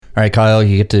All right, Kyle,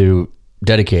 you get to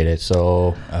dedicate it.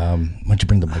 So why don't you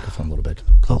bring the microphone a little bit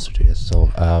closer to you? So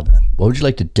what would you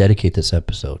like to dedicate this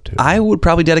episode to? I would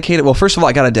probably dedicate it. Well, first of all,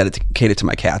 I got to dedicate it to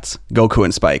my cats, Goku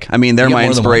and Spike. I mean, they're my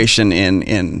inspiration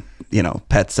in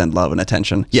pets and love and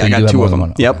attention. Yeah, So I got two of them.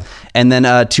 Okay. Yep. And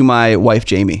then to my wife,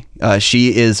 Jamie.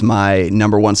 She is my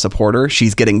number one supporter.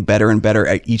 She's getting better and better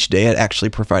at each day at actually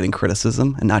providing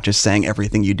criticism and not just saying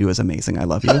everything you do is amazing. I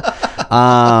love you.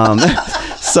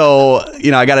 So,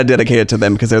 I got to dedicate it to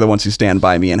them because they're the ones who stand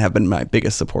by me and have been my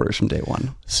biggest supporters from day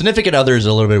one. Significant other is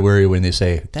a little bit worried when they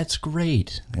say, that's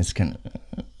great. It's kind of...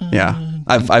 Yeah.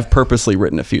 I've purposely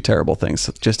written a few terrible things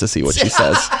just to see what she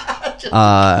says.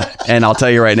 And I'll tell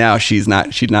you right now, she'd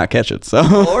not catch it. So.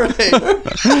 All right.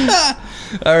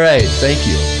 All right. Thank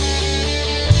you.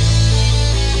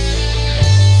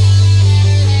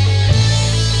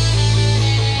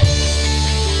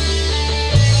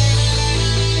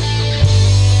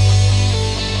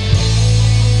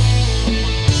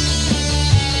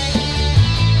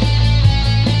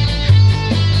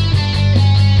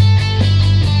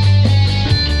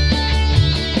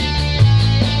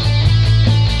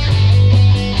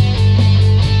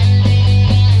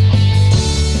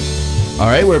 All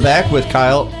right, we're back with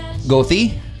Kyle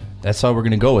Gothi. That's how we're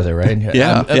going to go with it, right?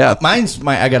 Yeah, yeah.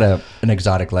 I got an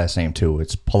exotic last name too.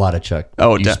 It's Polatichuk.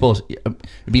 Oh,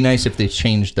 it'd be nice if they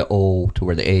changed the O to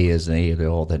where the A is and the A to the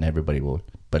O, then everybody will.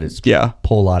 But it's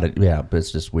Polatichuk. Yeah, but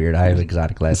it's just weird. I have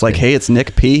exotic last name. It's like, hey, it's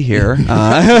Nick P here.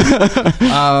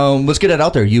 Let's get it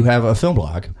out there. You have a film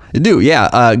blog. I do, yeah.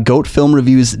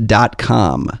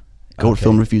 GoatFilmReviews.com.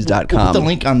 GoatFilmReviews.com. We'll put the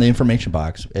link on the information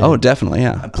box. Oh, definitely,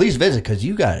 yeah. Please visit because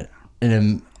you got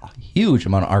a huge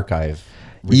amount of archive.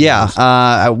 Reviews.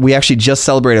 Yeah, we actually just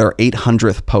celebrated our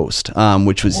 800th post,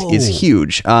 which is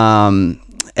huge. And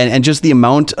just the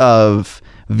amount of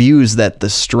views that the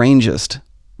strangest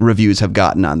reviews have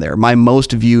gotten on there. My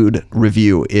most viewed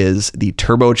review is the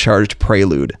turbocharged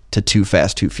prelude to Too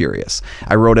Fast, Too Furious.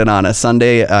 I wrote it on a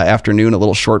Sunday afternoon, a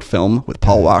little short film with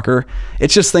Paul Walker.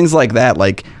 It's just things like that,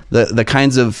 like the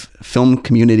kinds of film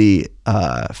community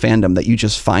fandom that you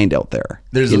just find out there.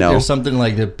 There's something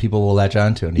like that people will latch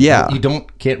onto. And you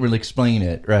can't really explain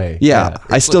it, right? Yeah.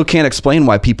 I still can't explain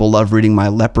why people love reading my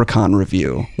Leprechaun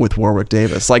review with Warwick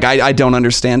Davis. Like, I don't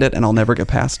understand it, and I'll never get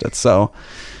past it, so...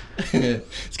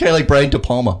 It's kind of like Brian De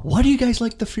Palma. Why do you guys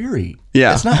like The Fury?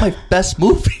 Yeah. It's not my best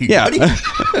movie. Yeah. We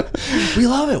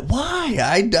love it. Why?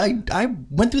 I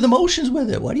went through the motions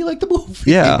with it. Why do you like the movie?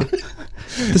 Yeah.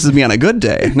 This is me on a good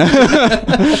day.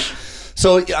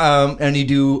 So, and you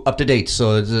do up to date.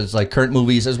 So it's like current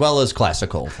movies as well as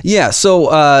classical. Yeah.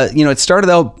 So, it started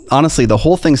out, honestly, the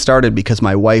whole thing started because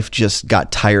my wife just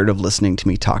got tired of listening to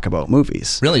me talk about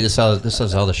movies. Really? This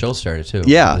is how the show started too.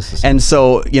 Yeah. And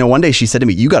so, one day she said to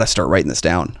me, you got to start writing this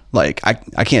down. Like,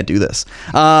 I can't do this.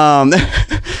 And,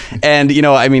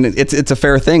 it's a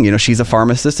fair thing. She's a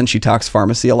pharmacist and she talks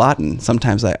pharmacy a lot. And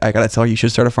sometimes I got to tell her you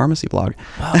should start a pharmacy blog.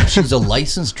 Wow. She's a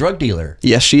licensed drug dealer.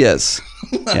 Yes, she is.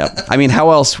 Yeah. I mean,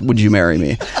 how else would you marry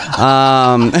me?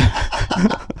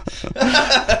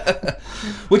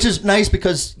 Which is nice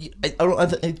because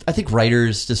I think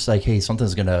writers just like, hey,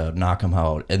 something's going to knock them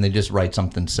out. And they just write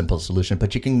something simple solution.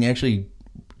 But you can actually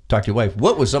talk to your wife.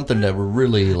 What was something that were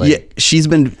really like... Yeah, she's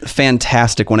been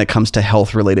fantastic when it comes to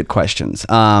health-related questions.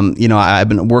 I've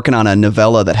been working on a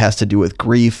novella that has to do with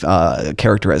grief. A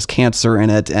character has cancer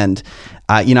in it. And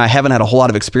I haven't had a whole lot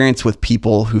of experience with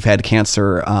people who've had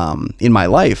cancer in my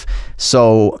life.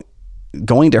 So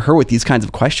going to her with these kinds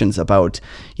of questions about,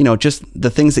 just the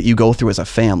things that you go through as a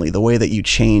family, the way that you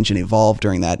change and evolve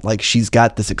during that, like she's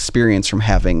got this experience from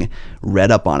having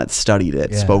read up on it, studied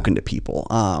it, spoken to people.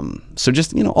 So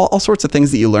just, all sorts of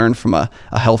things that you learn from a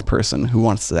health person who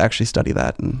wants to actually study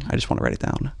that. And I just want to write it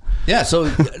down. Yeah,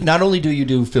 so not only do you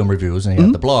do film reviews and you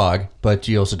have the blog, but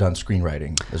you also done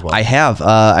screenwriting as well. I have.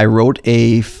 I wrote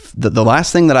the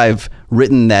last thing that I've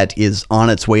written that is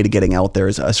on its way to getting out there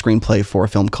is a screenplay for a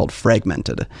film called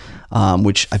Fragmented,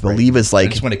 which I believe is like... I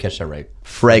just want to catch that right.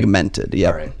 Fragmented, yeah.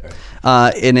 All right.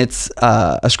 And it's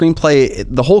a screenplay.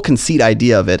 The whole conceit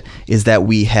idea of it is that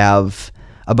we have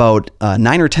about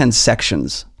 9 or 10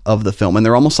 sections of the film, and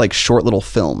they're almost like short little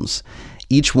films.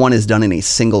 Each one is done in a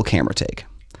single camera take.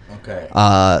 Okay.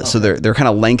 So they're kind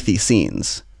of lengthy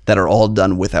scenes that are all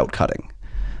done without cutting.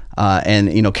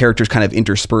 And characters kind of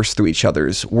intersperse through each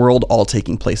other's world, all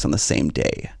taking place on the same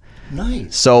day.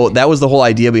 Nice. So that was the whole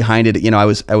idea behind it. I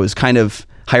was kind of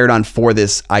hired on for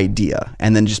this idea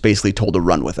and then just basically told to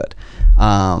run with it.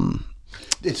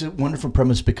 It's a wonderful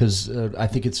premise because I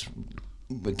think it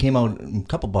came out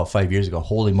about 5 years ago,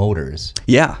 Holy Motors.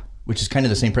 Yeah. which is kind of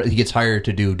the same. He gets hired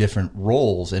to do different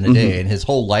roles in a day, and his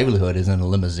whole livelihood is in a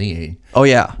limousine. Oh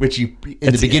yeah, Which in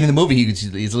the beginning of the movie,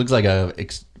 he looks like a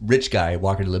rich guy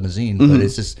walking a limousine, but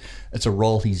it's a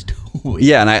role he's doing.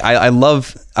 Yeah, and I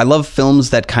love films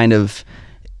that kind of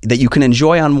that you can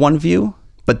enjoy on one view,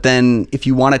 but then if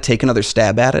you want to take another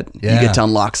stab at it, you get to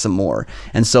unlock some more.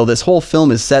 And so this whole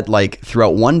film is set like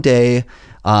throughout one day.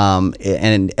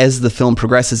 And as the film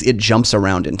progresses, it jumps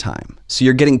around in time. So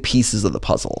you're getting pieces of the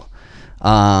puzzle,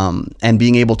 and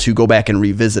being able to go back and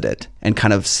revisit it and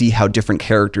kind of see how different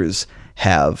characters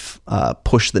have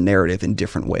pushed the narrative in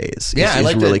different ways. Yeah, I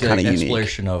like really the kind of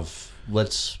exploration of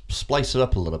let's splice it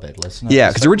up a little bit.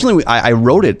 Because originally I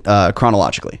wrote it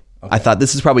chronologically. Okay. I thought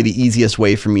this is probably the easiest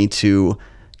way for me to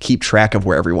keep track of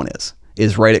where everyone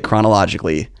is write it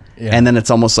chronologically. Yeah. And then it's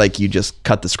almost like you just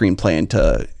cut the screenplay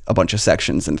into a bunch of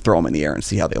sections and throw them in the air and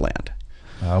see how they land.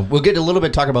 We'll get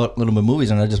talk about a little bit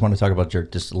movies, and I just want to talk about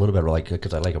just a little bit, like,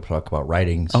 because I like to talk about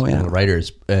writings,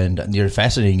 writers, and you're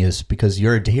fascinating is because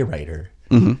you're a day writer.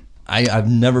 Mm-hmm. I've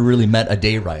never really met a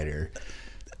day writer.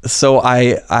 So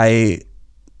I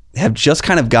have just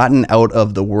kind of gotten out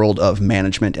of the world of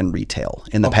management and retail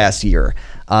in the past year,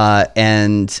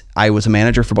 and I was a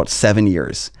manager for about 7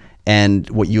 years. And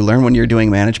what you learn when you're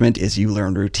doing management is you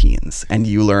learn routines, and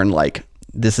you learn like,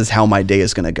 this is how my day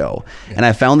is going to go. Yeah. And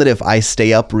I found that if I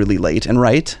stay up really late and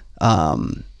write,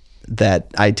 that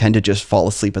I tend to just fall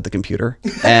asleep at the computer,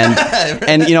 and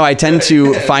I tend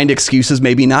to find excuses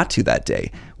maybe not to that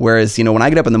day. Whereas, when I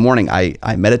get up in the morning,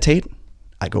 I meditate,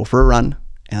 I go for a run,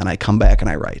 and I come back and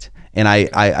I write. And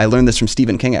I learned this from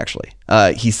Stephen King, actually.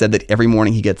 He said that every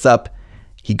morning he gets up,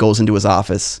 he goes into his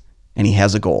office, and he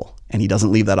has a goal, and he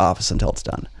doesn't leave that office until it's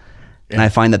done. Yeah. And I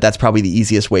find that that's probably the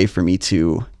easiest way for me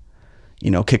to,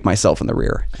 kick myself in the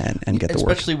rear and get the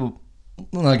work. Especially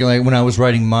like when I was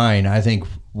writing mine, I think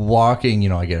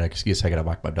walking, I get an excuse, I got to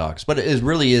walk my dogs. But it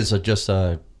really is just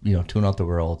tune out the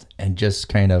world and just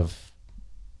kind of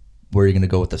where you're going to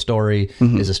go with the story.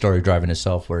 Mm-hmm. Is the story driving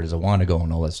itself? Where does it want to go,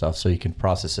 and all that stuff, so you can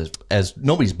process it as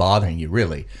nobody's bothering you,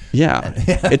 really. Yeah,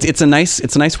 it's a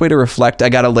nice way to reflect. I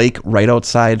got a lake right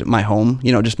outside my home,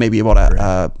 just maybe about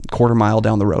a quarter mile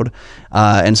down the road,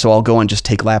 and so I'll go and just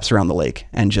take laps around the lake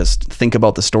and just think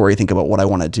about the story, think about what I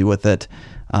want to do with it,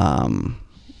 and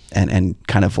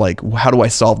kind of like, how do I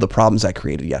solve the problems I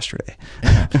created yesterday?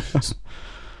 Yeah.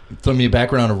 From your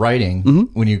background of writing,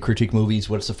 when you critique movies,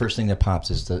 what's the first thing that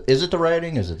pops? Is it the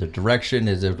writing? Is it the direction?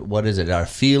 What is it? Our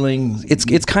feelings?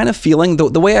 It's kind of feeling.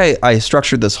 The way I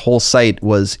structured this whole site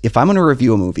was, if I'm going to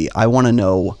review a movie, I want to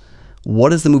know,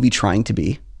 what is the movie trying to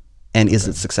be, and is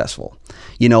it successful?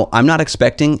 I'm not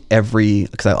expecting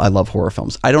because I love horror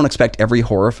films. I don't expect every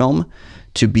horror film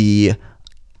to be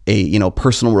a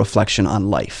personal reflection on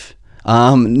life.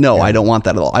 I don't want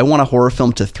that at all. I want a horror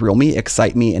film to thrill me,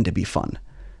 excite me, and to be fun.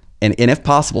 And if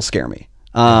possible, scare me.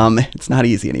 It's not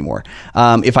easy anymore.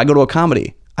 If I go to a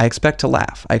comedy, I expect to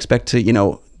laugh. I expect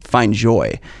to, find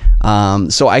joy.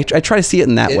 So I try to see it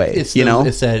in that way. It's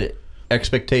that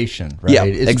expectation, right? Yeah,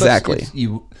 exactly.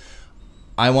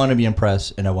 I want to be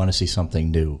impressed, and I want to see something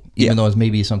new, even though it's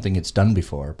maybe something it's done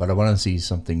before. But I want to see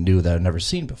something new that I've never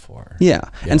seen before. Yeah.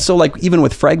 And so, like, even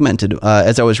with Fragmented,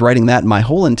 as I was writing that, my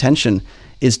whole intention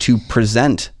is to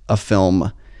present a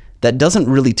film that doesn't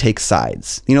really take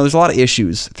sides. There's a lot of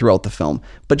issues throughout the film,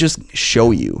 but just show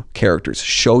you characters,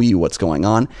 show you what's going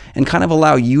on, and kind of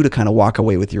allow you to kind of walk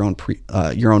away with your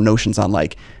own notions on,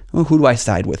 like, who do I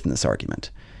side with in this argument?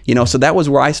 So that was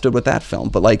where I stood with that film.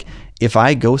 But, like, if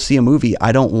I go see a movie,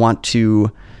 I don't want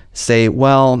to say,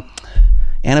 well,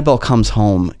 Annabelle Comes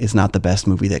Home is not the best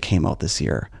movie that came out this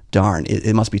year. Darn,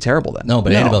 it must be terrible then. No,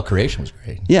 but Annabelle Creation was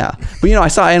great. Yeah. But, I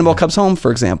saw Annabelle Comes Home, for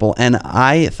example, and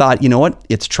I thought, what?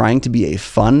 It's trying to be a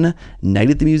fun Night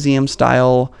at the Museum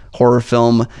style horror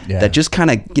film that just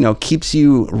kind of, keeps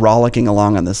you rollicking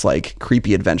along on this, like,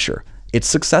 creepy adventure. It's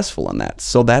successful in that.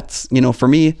 So that's, for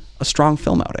me, a strong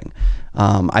film outing.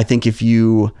 I think if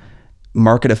you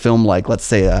market a film like, let's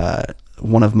say,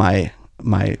 one of my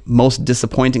most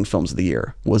disappointing films of the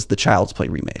year was the Child's Play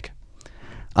remake.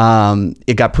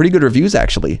 It got pretty good reviews,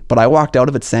 actually, but I walked out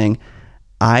of it saying,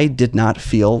 I did not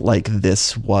feel like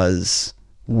this was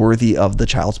worthy of the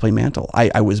Child's Play mantle.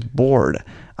 I was bored.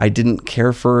 I didn't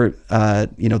care for,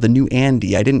 the new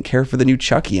Andy. I didn't care for the new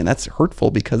Chucky, and that's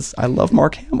hurtful because I love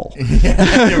Mark Hamill.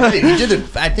 Yeah, you're right. He did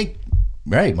it. I think,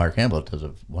 right, Mark Hamill does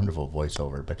a wonderful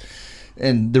voiceover,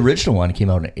 and the original one came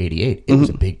out in '88. It was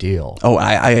a big deal. Oh,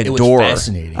 I adore. It was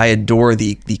fascinating. I adore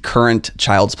the current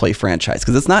Child's Play franchise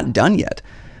because it's not done yet.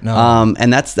 No.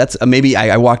 And that's maybe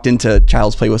I walked into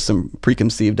Child's Play with some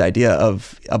preconceived idea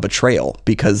of a betrayal,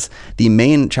 because the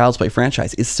main Child's Play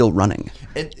franchise is still running.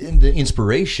 And the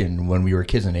inspiration when we were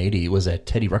kids in '80 was that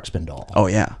Teddy Ruxpin doll. Oh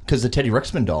yeah, because the Teddy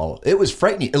Ruxpin doll, it was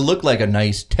frightening. It looked like a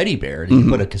nice teddy bear. And you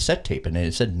put a cassette tape in it.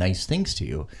 It said nice things to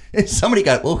you. And somebody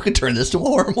got, well, we could turn this to a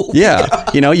horror movie.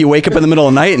 Yeah, you wake up in the middle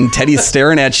of the night and Teddy's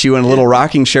staring at you in a little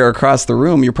rocking chair across the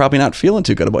room. You're probably not feeling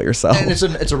too good about yourself. And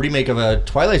it's a remake of a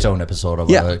Twilight Zone episode of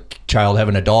a child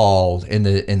having a doll, and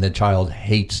the child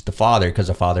hates the father because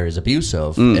the father is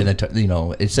abusive, and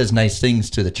it says nice things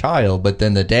to the child, but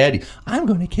then the daddy, I'm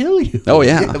going to kill you. Oh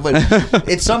yeah, but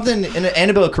it's something. And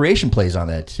Annabelle Creation plays on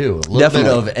that too. A little Definitely.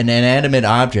 bit of an inanimate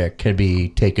object can be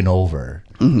taken over.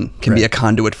 Can be a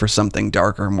conduit for something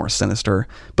darker, more sinister.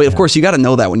 But of course, you got to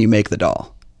know that when you make the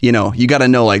doll. You got to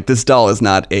know, like, this doll is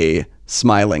not a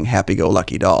smiling,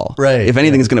 happy-go-lucky doll. Right. If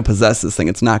anything is going to possess this thing,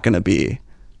 it's not going to be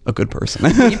a good person.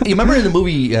 You remember in the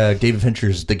movie David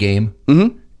Fincher's The Game?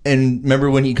 Mm-hmm. And remember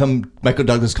when Michael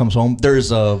Douglas comes home,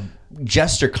 there's a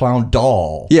jester clown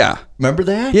doll. Yeah. Remember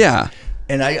that? Yeah.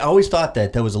 And I always thought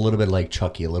that was a little bit like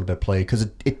Chucky, a little bit play, because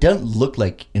it doesn't look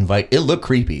like it looked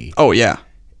creepy. Oh, yeah.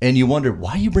 And you wonder,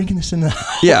 why are you bringing this in the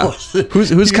house? Yeah.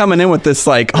 Who's coming in with this,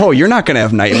 like, oh, you're not going to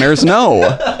have nightmares? No.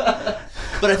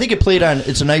 But I think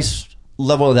it's a nice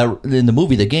level of that in the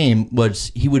movie. The Game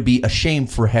was he would be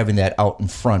ashamed for having that out in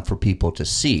front for people to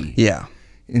see. Yeah.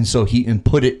 And so he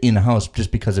put it in the house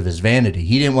just because of his vanity.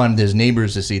 He didn't want his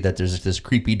neighbors to see that there's this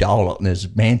creepy doll out in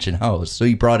his mansion house. So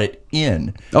he brought it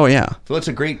in. Oh, yeah. So it's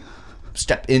a great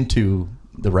step into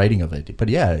the writing of it. But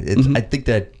yeah, I think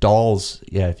that dolls,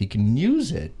 if you can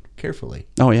use it carefully.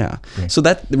 Oh yeah. So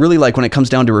that really, like, when it comes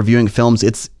down to reviewing films,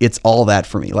 it's all that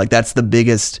for me. Like, that's the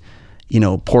biggest,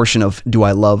 portion of, do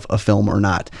I love a film or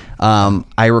not?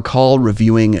 I recall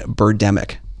reviewing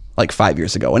Birdemic like 5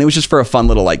 years ago, and it was just for a fun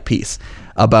little like piece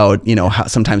about,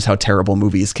 how terrible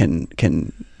movies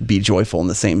can be joyful in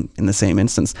the same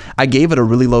instance. I gave it a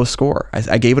really low score.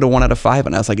 I gave it a 1 out of 5,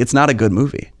 and I was like, it's not a good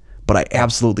movie, but I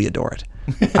absolutely adore it.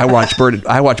 I watch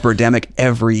Birdemic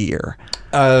every year.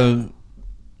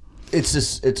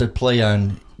 It's a play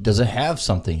on, does it have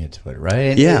something into it,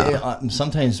 right? Yeah.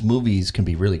 Sometimes movies can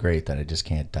be really great that I just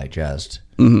can't digest,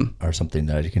 or something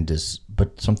that I can just.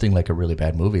 But something like a really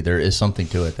bad movie, there is something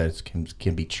to it that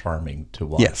can be charming to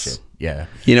watch. Yes. It.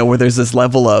 Yeah. Where there's this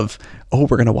level of, oh,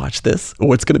 we're gonna watch this.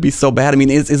 Oh, it's gonna be so bad. I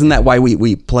mean, isn't that why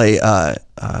we play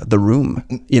The Room?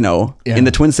 In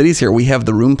the Twin Cities here, we have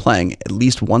The Room playing at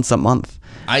least once a month.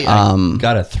 I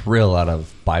got a thrill out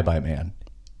of Bye Bye Man.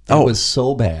 It was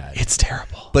so bad. It's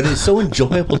terrible. But it's so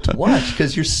enjoyable to watch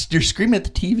because you're screaming at the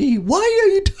TV. Why are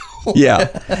you doing?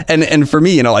 Yeah, and for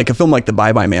me, like a film like The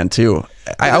Bye Bye Man too.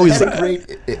 I always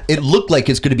it looked like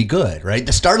it's going to be good, right?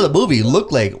 The start of the movie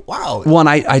looked like, wow. Well,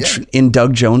 and in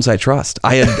Doug Jones, I trust.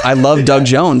 I love Doug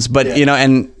Jones, but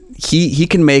and he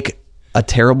can make a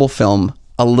terrible film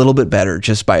a little bit better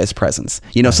just by his presence.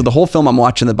 So the whole film I'm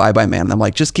watching the Bye Bye Man, and I'm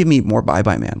like, just give me more Bye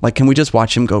Bye Man. Like, can we just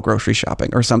watch him go grocery shopping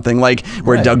or something, like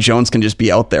where Doug Jones can just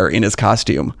be out there in his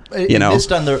costume? It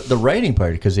missed on the writing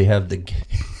part because they have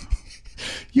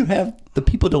you have the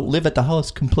people don't live at the house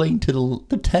complain to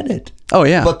the tenant. Oh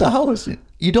yeah. But the house,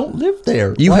 you don't live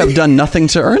there. You have done nothing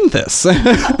to earn this.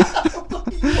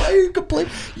 Why are you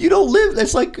complaining? You don't live.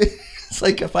 It's like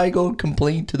if I go and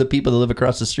complain to the people that live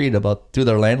across the street to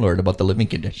their landlord about the living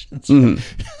conditions.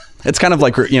 It's kind of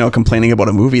like, complaining about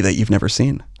a movie that you've never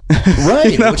seen.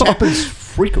 Right, which happens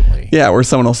frequently. Yeah, where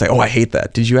someone will say, oh, I hate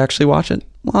that. Did you actually watch it?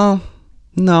 Well,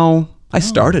 no. I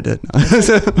started it.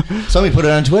 Somebody put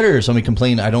it on Twitter. Somebody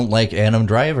complained, I don't like Adam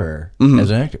Driver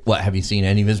as an actor. What, have you seen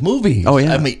any of his movies? Oh,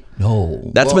 yeah. I mean, no.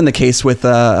 That's been the case with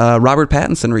Robert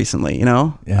Pattinson recently,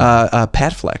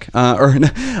 Pat Fleck.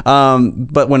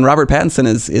 But when Robert Pattinson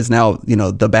is now,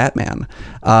 the Batman,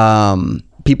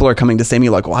 people are coming to say to me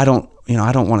like, well, I don't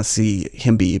want to see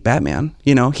him be Batman.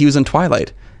 He was in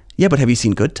Twilight. Yeah, but have you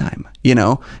seen Good Time?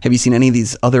 Have you seen any of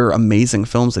these other amazing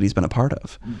films that he's been a part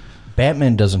of?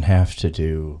 Batman doesn't have to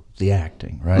do the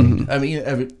acting, right? I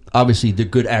mean, obviously the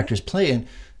good actors play, and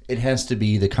it has to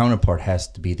be, the counterpart has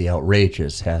to be the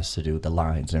outrageous, has to do with the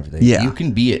lines and everything. Yeah. You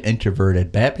can be an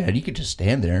introverted Batman. You could just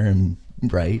stand there and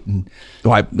write and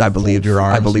I believe your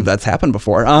arms. I believe that's happened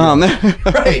before.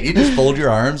 Right. You just fold your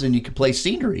arms and you can play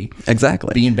scenery.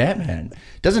 Exactly. Being Batman.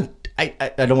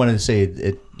 I don't want to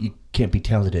say you can't be a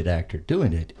talented actor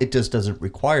doing it. It just doesn't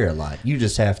require a lot. You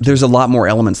just have to. There's a lot more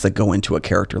elements that go into a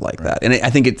character like that. And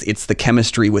I think it's the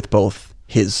chemistry with both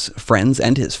his friends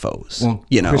and his foes. Well,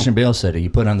 you know, Christian Bale said it. You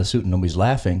put on the suit and nobody's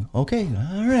laughing. Okay,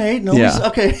 all right, nobody's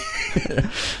okay.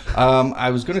 I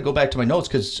was going to go back to my notes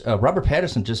because Robert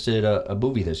Pattinson just did a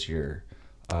movie this year.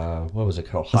 What was it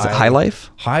called? Was it High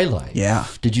Life? High Life. Yeah.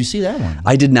 Did you see that one?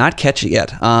 I did not catch it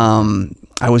yet.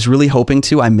 I was really hoping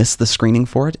to. I missed the screening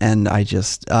for it, and I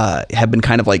just have been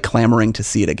kind of like clamoring to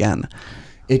see it again.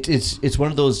 It's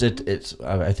one of those that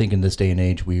I think in this day and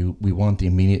age we want the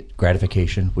immediate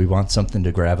gratification. We want something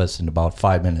to grab us in about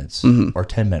 5 minutes or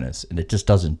 10 minutes, and it just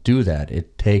doesn't do that.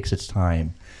 It takes its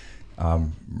time.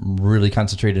 Really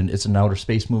concentrated. It's an outer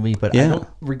space movie, but I don't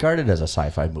regard it as a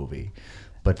sci-fi movie.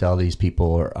 But all these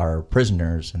people are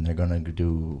prisoners, and they're going to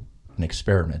do an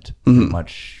experiment, pretty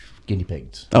much guinea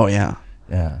pigs. Oh yeah.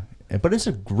 Yeah. But it's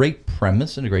a great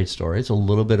premise and a great story. It's a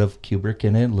little bit of Kubrick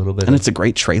in it, a little bit and it's a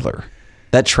great trailer.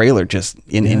 That trailer just,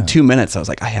 in 2 minutes, I was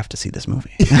like, I have to see this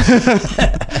movie.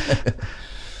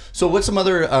 So what's some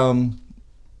other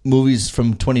movies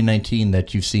from 2019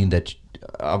 that you've seen that,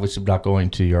 obviously not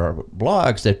going to your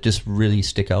blogs, that just really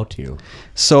stick out to you?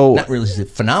 So not really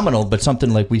phenomenal, but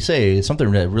something like we say, something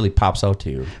that really pops out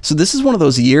to you. So this is one of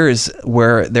those years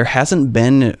where there hasn't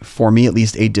been, for me at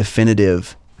least, a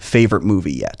definitive favorite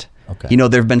movie yet. Okay. You know,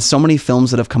 there have been so many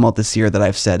films that have come out this year that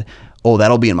I've said, oh,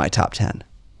 that'll be in my top 10.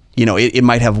 You know, it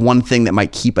might have one thing that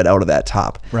might keep it out of that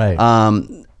top. Right.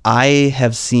 I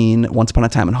have seen Once Upon a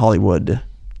Time in Hollywood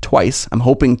twice. I'm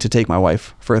hoping to take my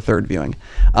wife for a third viewing.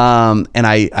 And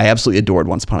I absolutely adored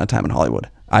Once Upon a Time in Hollywood.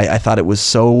 I thought it was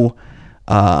so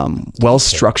well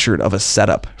structured of a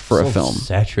setup for a film.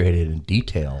 Saturated in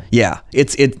detail. Yeah.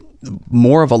 It's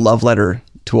more of a love letter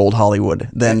to old Hollywood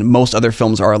than most other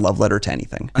films are a love letter to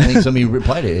anything. I think somebody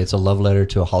replied it. It's a love letter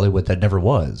to a Hollywood that never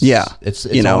was. Yeah. It's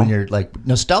all in your, like,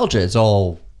 nostalgia. It's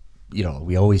all, you know,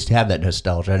 we always have that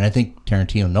nostalgia. And I think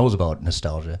Tarantino knows about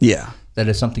nostalgia. Yeah. That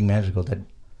is something magical that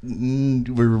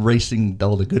we're erasing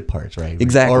all the good parts, right?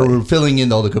 Exactly. Or we're filling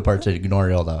in all the good parts and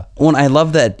ignoring all the... Well, I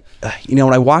love that, you know,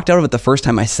 when I walked out of it the first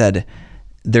time, I said,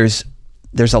 there's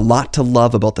a lot to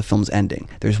love about the film's ending.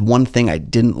 There's one thing I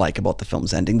didn't like about the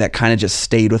film's ending that kind of just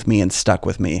stayed with me and stuck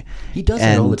with me. He does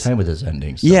that all the time with his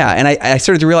endings. So. Yeah, and I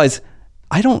started to realize,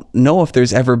 I don't know if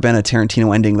there's ever been a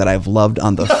Tarantino ending that I've loved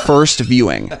on the first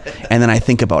viewing. And then I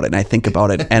think about it, and I think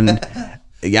about it, and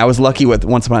I was lucky with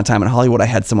Once Upon a Time in Hollywood. I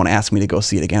had someone ask me to go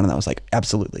see it again, and I was like,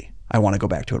 absolutely. I want to go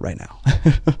back to it right now.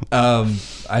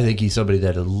 I think he's somebody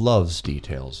that loves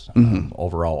details.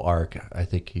 Overall arc, I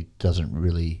think he doesn't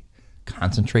really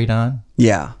concentrate on.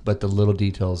 Yeah. But the little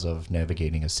details of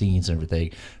navigating a scenes and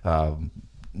everything,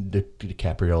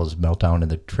 DiCaprio's meltdown in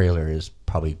the trailer is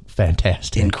probably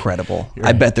fantastic. Incredible. Right.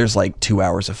 I bet there's like 2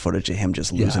 hours of footage of him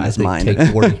just losing his mind.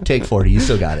 Take 40. You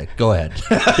still got it. Go ahead.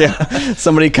 Yeah.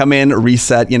 Somebody come in,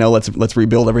 reset, you know, let's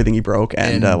rebuild everything he broke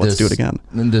and let's do it again.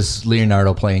 And this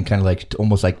Leonardo playing kind of like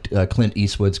almost like Clint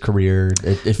Eastwood's career.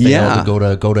 It failed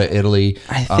to go to Italy.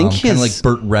 I think kind of like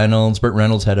Burt Reynolds. Burt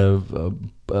Reynolds had a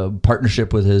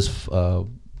partnership with his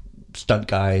stunt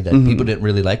guy that people didn't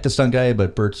really like the stunt guy,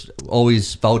 but Bert's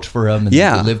always vouched for him and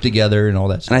they lived together and all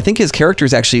that stuff. And I think his character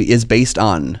is based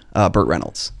on Burt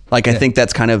Reynolds. Like, I think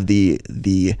that's kind of the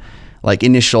like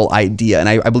initial idea. And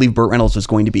I believe Burt Reynolds was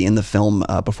going to be in the film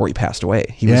before he passed away.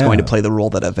 He was going to play the role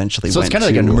that eventually went to... So it's kind of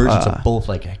like an emergence of both,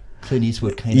 like Clint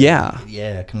Eastwood kind of... Yeah.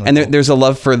 Yeah. Kind of and there's a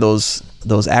love for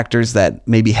those actors that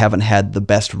maybe haven't had the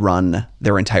best run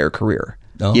their entire career.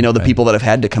 Oh, you know, the people that have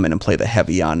had to come in and play the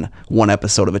heavy on one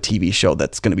episode of a TV show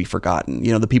that's going to be forgotten.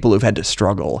 You know, the people who've had to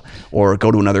struggle or go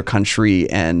to another country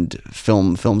and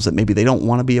film films that maybe they don't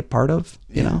want to be a part of,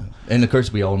 you know? And of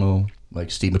course, we all know, like,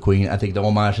 Steve McQueen. I think the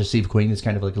homage to Steve McQueen is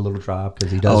kind of like a little drop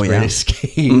because he does Great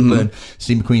Escape. But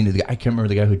Steve McQueen, I can't remember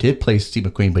the guy who did play Steve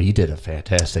McQueen, but he did a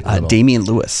fantastic Damian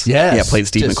Lewis. Yes. Yeah, played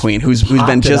Steve McQueen, who's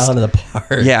been just... out of the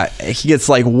park. Yeah, he gets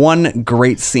like one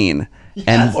great scene.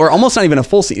 Yes. Or almost not even a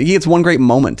full scene. He gets one great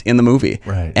moment in the movie.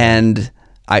 Right. And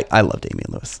I love Damian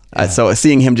Lewis. Yeah. So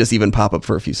seeing him just even pop up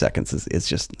for a few seconds is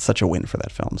just such a win for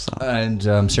that film. So.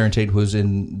 And Sharon Tate was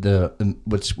in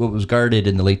what was guarded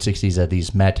in the late 60s at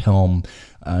these Matt Helm.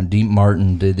 Dean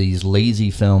Martin did these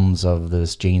lazy films of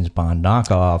this James Bond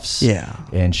knockoffs. Yeah.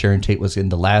 And Sharon Tate was in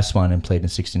the last one and played in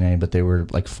 69, but they were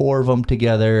like 4 of them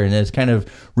together, and it's kind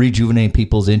of rejuvenating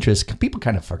people's interest. People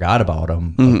kind of forgot about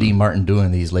him. Of Dean Martin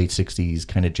doing these late 60s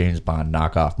kind of James Bond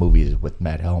knockoff movies with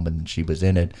Matt Helm, and she was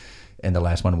in it. And the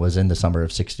last one was in the summer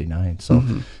of 69. So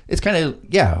it's kind of,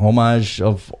 homage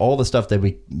of all the stuff that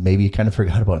we maybe kind of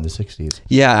forgot about in the 60s.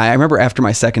 Yeah, I remember after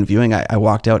my second viewing, I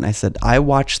walked out and I said, I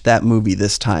watched that movie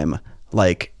this time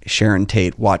like Sharon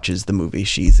Tate watches the movie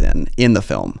she's in the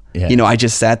film. Yeah. You know, I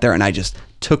just sat there and I just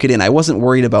took it in. I wasn't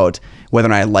worried about whether or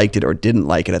not I liked it or didn't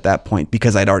like it at that point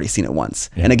because I'd already seen it once.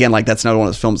 Yeah. And again, like that's another one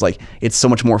of those films, like it's so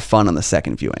much more fun on the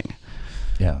second viewing.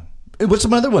 Yeah. What's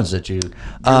some other ones that you really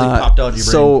popped out of your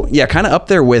brain? So yeah, kind of up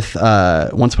there with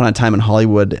Once Upon a Time in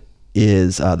Hollywood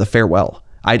is The Farewell.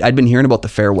 I'd been hearing about The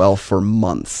Farewell for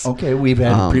months. Okay, we've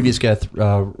had previous guest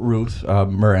Ruth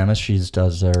Muramis. She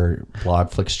does our blog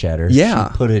Flicks Chatter.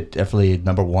 Yeah, she put it definitely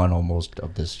number one almost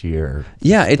of this year.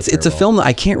 Yeah, it's a film that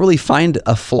I can't really find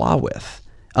a flaw with.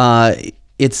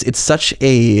 It's such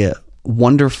a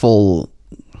wonderful.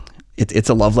 It's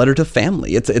a love letter to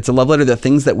family. It's a love letter to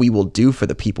things that we will do for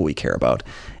the people we care about,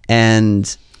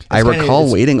 and I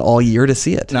recall waiting all year to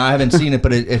see it. No, I haven't seen it,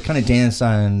 but it kind of danced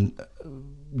on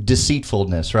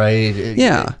deceitfulness, right?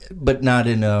 But not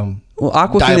in a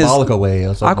diabolical way.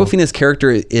 Awkwafina's character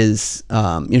is,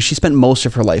 she spent most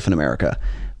of her life in America,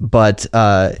 but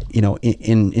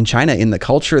in China, in the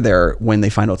culture there, when they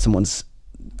find out someone's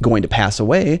going to pass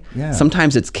away,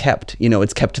 sometimes it's kept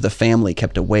to the family,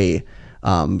 kept away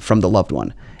from the loved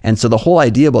one. And so the whole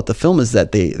idea about the film is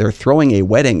that they're throwing a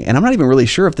wedding, and I'm not even really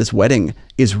sure if this wedding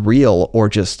is real or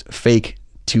just fake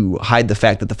to hide the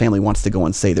fact that the family wants to go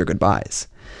and say their goodbyes.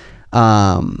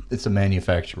 It's a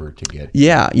manufacturer to get.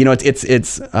 Yeah,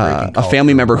 it's a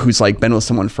family member who's like been with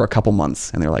someone for a couple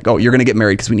months, and they're like, "Oh, you're going to get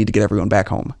married because we need to get everyone back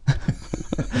home."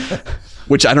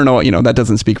 Which I don't know, that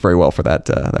doesn't speak very well for that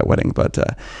wedding, but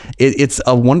it's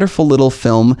a wonderful little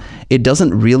film. It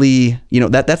doesn't really,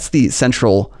 that's the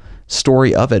central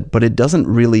story of it, but it doesn't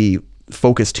really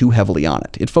focus too heavily on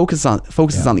it. It focuses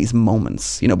on these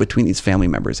moments, between these family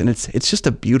members, and it's just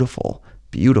a beautiful,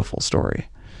 beautiful story.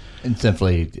 And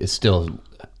definitely, it's still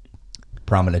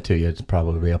prominent to you. It's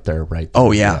probably up there, right?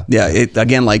 Oh yeah. It,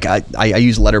 again, like I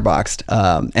use Letterboxd,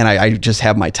 and I just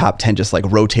have my top 10 just like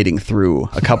rotating through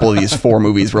a couple of these 4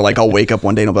 movies where like I'll wake up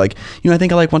one day and I'll be like, I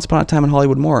think I like Once Upon a Time in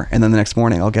Hollywood more, and then the next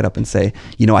morning I'll get up and say,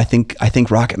 I think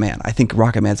Rocketman. I think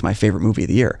Rocketman's my favorite movie of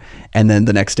the year, and then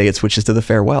the next day it switches to The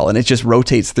Farewell, and it just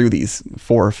rotates through these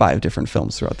 4 or 5 different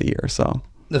films throughout the year. So.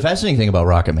 The fascinating thing about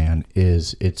Rocketman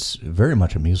is it's very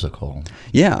much a musical.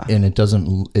 Yeah. And it's,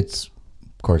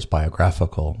 of course,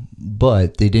 biographical,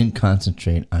 but they didn't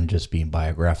concentrate on just being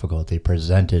biographical. They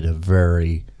presented a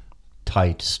very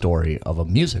tight story of a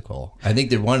musical. I think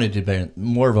they wanted to be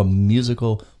more of a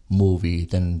musical movie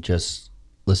than just,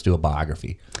 let's do a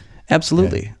biography.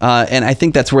 Absolutely. And I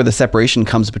think that's where the separation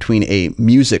comes between a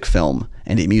music film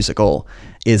and a musical,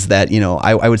 is that,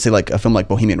 I would say like a film like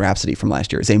Bohemian Rhapsody from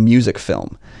last year is a music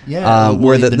film. Yeah.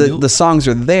 Where the songs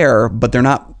are there, but they're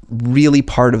not really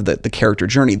part of the character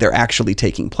journey. They're actually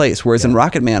taking place. Whereas in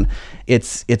Rocketman,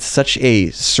 it's such a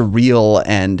surreal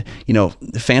and,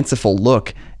 fanciful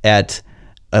look at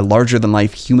a larger than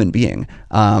life human being.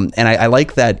 And I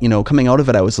like that, coming out of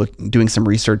it, I was doing some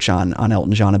research on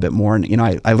Elton John a bit more. And,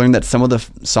 I learned that some of the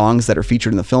songs that are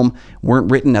featured in the film weren't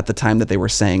written at the time that they were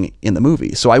sang in the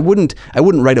movie. So I wouldn't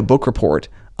write a book report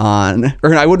on,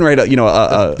 or I wouldn't write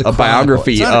a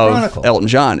biography of Elton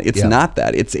John. It's not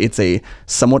that. It's a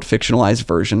somewhat fictionalized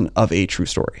version of a true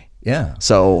story. Yeah.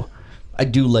 So I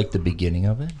do like the beginning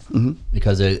of it,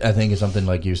 because I think it's something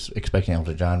like you're expecting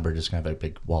Elton John, but just kind of a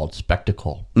big wild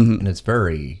spectacle, and it's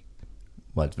very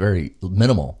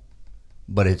minimal,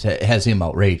 but it has him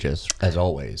outrageous as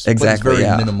always. Exactly, but it's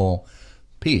very minimal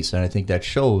piece, and I think that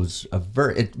shows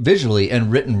visually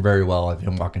and written very well of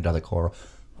him walking down the corridor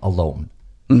alone.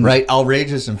 Right,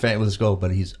 outrageous and let's go, but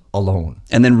he's alone,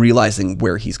 and then realizing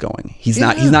where he's going. He's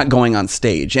not going on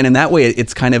stage, and in that way,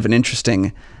 it's kind of an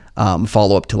interesting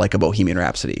follow up to like a Bohemian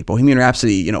Rhapsody. Bohemian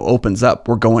Rhapsody, opens up,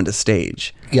 we're going to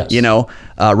stage. Yes.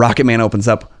 Rocketman opens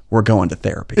up, we're going to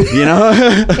therapy.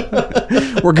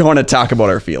 We're going to talk about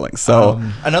our feelings. So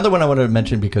another one I want to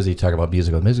mention, because you talk about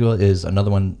musical. Musical is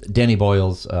another one. Danny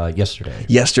Boyle's Yesterday.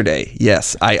 Yesterday,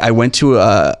 yes. I went to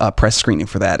a press screening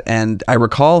for that, and I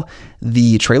recall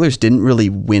the trailers didn't really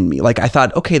win me. Like I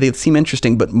thought, okay, they seem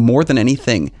interesting, but more than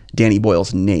anything, Danny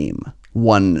Boyle's name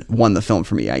won the film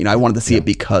for me. I wanted to see it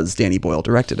because Danny Boyle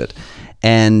directed it,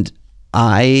 and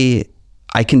I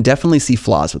can definitely see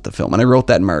flaws with the film, and I wrote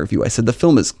that in my review. I said the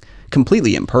film is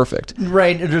completely imperfect.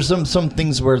 Right. There's some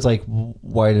things where it's like,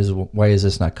 why is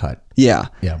this not cut? Yeah.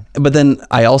 Yeah. But then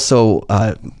I also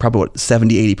probably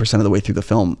 70-80% of the way through the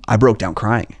film, I broke down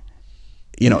crying.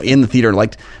 In the theater,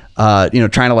 like trying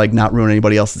to like not ruin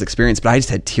anybody else's experience, but I just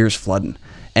had tears flooding.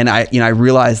 And I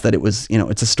realized that it was,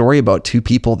 it's a story about 2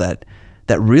 people that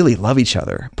really love each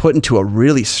other, put into a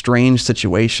really strange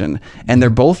situation. And they're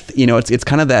both, it's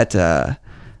kind of that,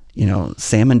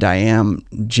 Sam and Diane,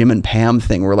 Jim and Pam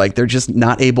thing where like, they're just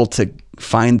not able to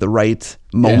find the right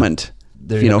moment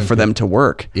They're you know, having for them to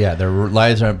work. Yeah, their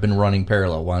lives have been running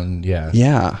parallel. Yeah,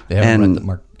 They haven't and read the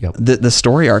mark. Yep. the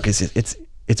story arc is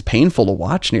it's painful to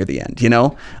watch near the end, you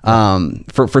know.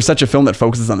 For such a film that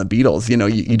focuses on the Beatles, you know,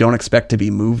 you don't expect to be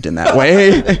moved in that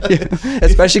way,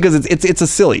 especially because it's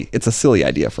a silly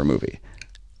idea for a movie.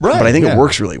 Right, but I think yeah. it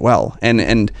works really well.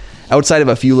 And outside of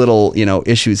a few little, you know,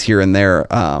 issues here and there,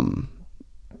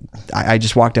 I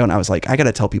just walked out and I was like, I got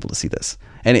to tell people to see this.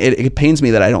 And it pains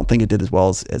me that I don't think it did as well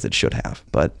as it should have.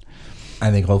 But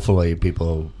I think hopefully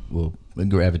people will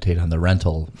gravitate on the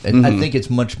rental. I think it's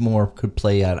much more could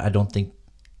play out. I don't think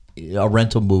a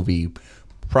rental movie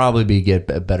probably get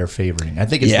a better favoring. I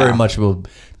think it's very much will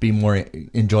be more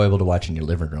enjoyable to watch in your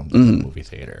living room than the movie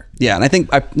theater. Yeah, and I think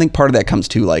part of that comes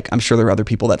too. Like, I'm sure there are other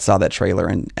people that saw that trailer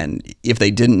and if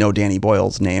they didn't know Danny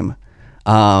Boyle's name,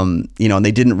 you know, and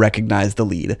they didn't recognize the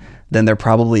lead, then they're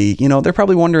probably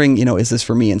wondering, you know, is this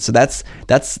for me? And so that's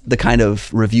the kind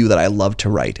of review that I love to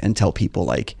write and tell people,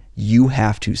 like, you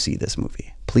have to see this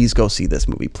movie. Please go see this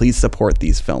movie. Please support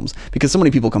these films, because so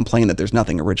many people complain that there's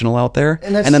nothing original out there,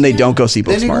 and then they don't go see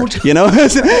Booksmart, you know.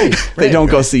 They don't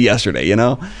go see Yesterday, you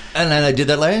know. And then I did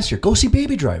that last year. Go see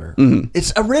Baby Driver.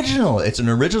 It's original. It's an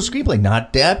original screenplay, not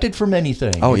adapted from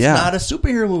anything. Oh, it's yeah. not a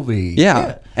superhero movie.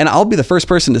 Yeah. And I'll be the first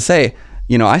person to say,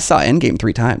 you know, I saw Endgame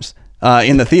 3 times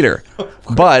in the theater,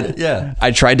 but Yeah.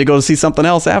 I tried to go see something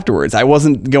else afterwards. I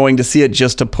wasn't going to see it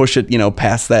just to push it, you know,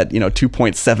 past that, you know,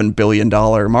 $2.7 billion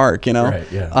mark, you know.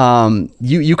 Right, yeah.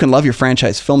 You can love your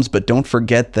franchise films, but don't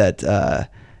forget that,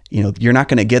 you know, you're not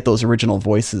going to get those original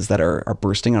voices that are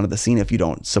bursting onto the scene if you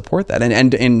don't support that.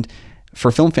 And for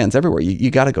film fans everywhere,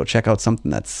 you got to go check out something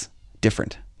that's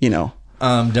different, you know.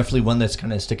 Definitely one that's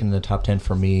kind of sticking in the top 10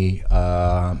 for me,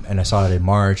 and I saw it in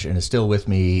March, and it's still with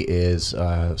me, is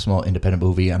a small independent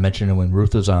movie. I mentioned it when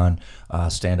Ruth was on,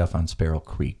 Standoff on Sparrow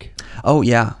Creek. Oh,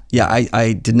 yeah. Yeah,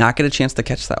 I did not get a chance to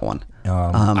catch that one.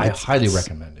 I highly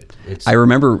recommend it. I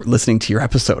remember listening to your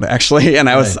episode, actually, and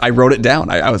I wrote it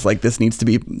down. I was like, this needs to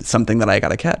be something that I got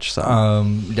to catch. So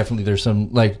definitely there's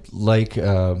some, like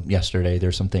Yesterday,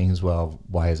 there's some things, well,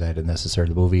 why is that necessary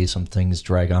to the movie? Some things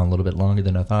drag on a little bit longer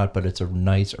than I thought, but it's a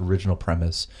nice original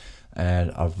premise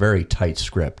and a very tight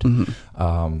script.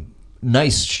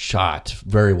 Nice shot,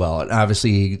 very well. And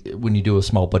obviously, when you do a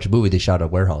small budget movie, they shot at a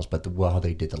warehouse, but how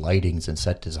they did the lightings and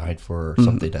set design for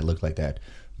something that looked like that,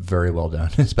 very well done.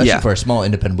 Especially for a small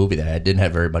independent movie that didn't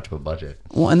have very much of a budget.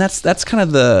 Well, and that's kind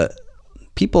of the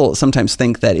people sometimes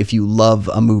think that if you love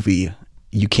a movie,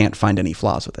 you can't find any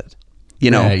flaws with it. You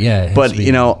know, But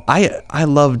you know, I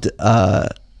loved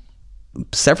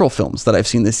several films that I've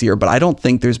seen this year, but I don't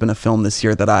think there's been a film this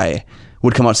year that I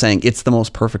would come out saying it's the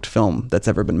most perfect film that's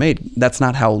ever been made. That's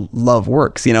not how love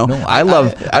works, you know. No, I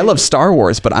love Star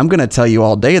Wars, but I'm going to tell you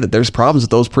all day that there's problems with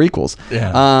those prequels.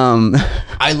 Yeah.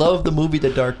 I love the movie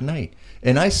The Dark Knight,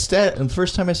 and the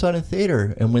first time I saw it in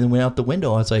theater, and when it went out the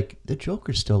window, I was like, the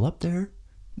Joker's still up there,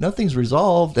 nothing's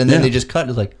resolved, and then they just cut.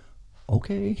 It's like,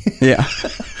 okay, yeah,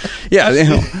 You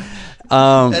know.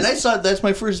 And I saw that's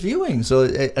my first viewing, so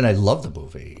and I love the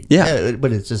movie. Yeah,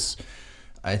 but it's just,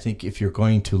 I think if you're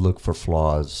going to look for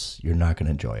flaws, you're not going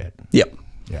to enjoy it. Yep.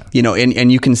 Yeah. You know,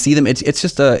 and you can see them. It's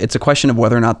just it's a question of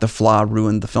whether or not the flaw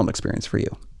ruined the film experience for you.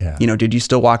 Yeah. You know, did you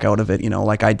still walk out of it, you know,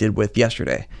 like I did with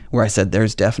Yesterday, where I said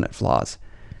there's definite flaws,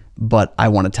 but I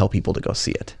want to tell people to go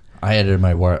see it. I had it in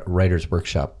my writer's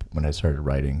workshop when I started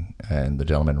writing, and the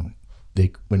gentleman,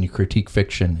 when you critique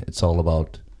fiction, it's all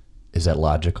about, is that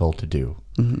logical to do?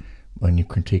 Mm-hmm. When you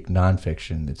critique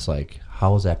nonfiction, it's like,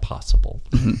 how is that possible?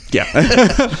 Yeah.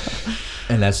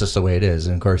 And that's just the way it is.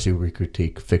 And of course, you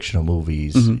critique fictional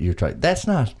movies. You're trying.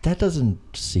 That doesn't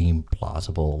seem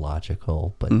plausible,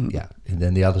 logical. But yeah. And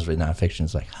then the others with nonfiction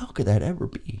is like, how could that ever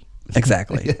be?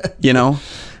 Exactly. You know.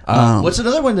 What's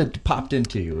another one that popped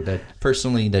into you that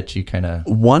personally that you kind of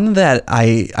one that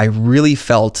I really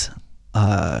felt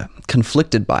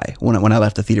conflicted by when I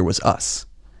left the theater was Us.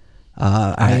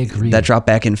 I agree. That dropped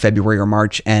back in February or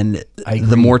March, and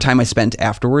the more time I spent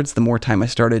afterwards, the more time I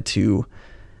started to,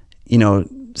 you know,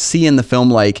 see in the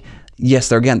film, like, yes,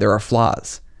 there are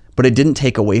flaws, but it didn't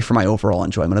take away from my overall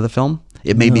enjoyment of the film.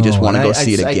 It made me just want to go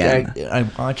see it again. I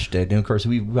watched it, and of course,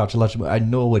 we watched a lot of. I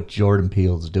know what Jordan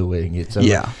Peele's doing. It's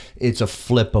a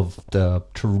flip of the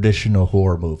traditional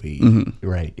horror movie,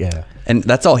 right? Yeah, and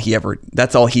that's all he ever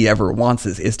wants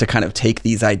is to kind of take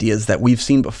these ideas that we've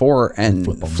seen before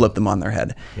and flip them on their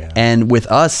head. Yeah. And with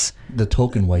Us, the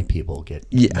token white people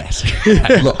get massacred.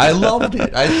 I loved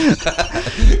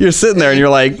it. You're sitting there and you're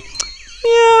like,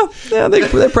 yeah,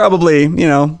 they probably, you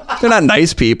know, they're not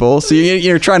nice people. So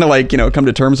you're trying to, like, you know, come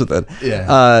to terms with it.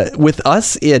 Yeah. With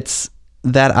Us, it's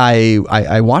that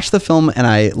I watched the film and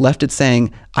I left it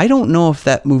saying, I don't know if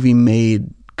that movie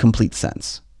made complete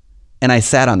sense. And I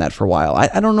sat on that for a while.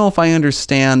 I don't know if I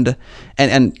understand,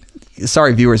 and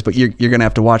sorry viewers, but you're going to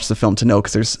have to watch the film to know,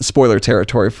 because there's spoiler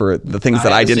territory for the things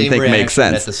that I didn't think make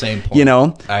sense. At the same point. You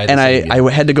know, I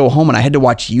had to go home and I had to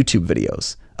watch YouTube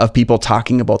videos of people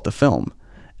talking about the film.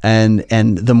 And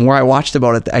the more I watched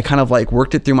about it, I kind of like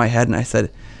worked it through my head, and I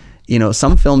said, you know,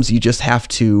 some films you just have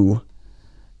to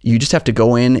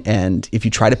go in, and if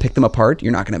you try to pick them apart,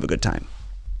 you're not going to have a good time.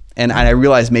 And I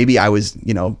realized maybe I was,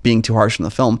 you know, being too harsh on the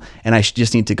film, and I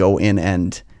just need to go in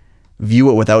and view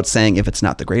it without saying, if it's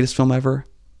not the greatest film ever,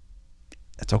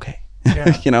 it's okay.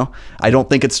 Yeah. You know, I don't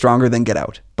think it's stronger than Get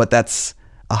Out, but that's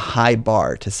a high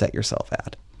bar to set yourself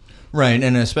at. Right,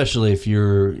 and especially if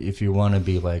you want to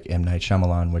be like M. Night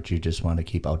Shyamalan, which you just want to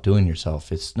keep outdoing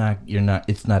yourself, it's not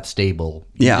stable.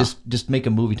 You just make a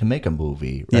movie to make a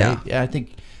movie, right? Yeah, I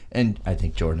think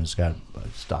Jordan's got a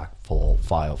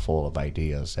file full of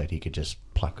ideas that he could just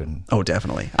pluck and. Oh,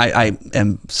 definitely. I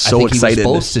am so excited.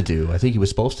 I think he was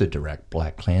supposed to direct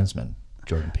BlacKkKlansman.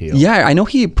 Jordan Peele. Yeah, I know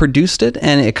he produced it,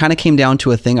 and it kind of came down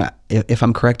to a thing. If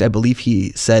I'm correct, I believe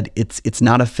he said it's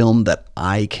not a film that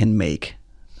I can make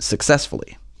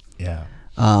successfully. Yeah.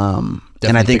 And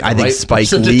I think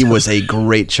Spike Lee was a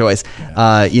great choice.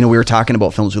 Yeah. You know, we were talking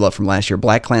about films we love from last year.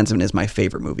 BlacKkKlansman is my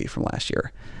favorite movie from last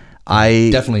year.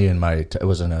 Definitely it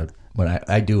wasn't a. When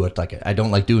I do it, like, I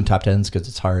don't like doing top 10s because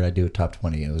it's hard. I do a top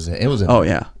 20. It was. Oh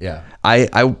yeah. Yeah.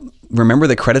 I remember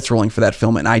the credits rolling for that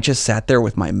film, and I just sat there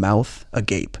with my mouth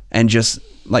agape, and just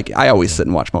like, I always sit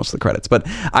and watch most of the credits, but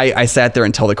I sat there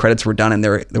until the credits were done, and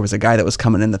there was a guy that was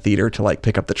coming in the theater to like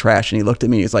pick up the trash, and he looked at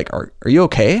me and he's like, "Are you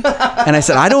okay?" And I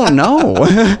said, "I don't know."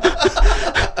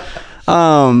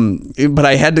 But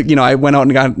I had to, you know, I went out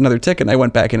and got another ticket, and I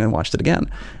went back in and watched it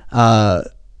again.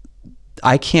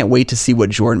 I can't wait to see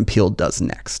what Jordan Peele does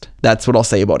next. That's what I'll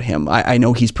say about him. I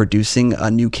know he's producing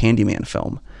a new Candyman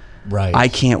film. Right. I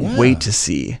can't wait to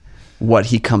see what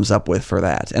he comes up with for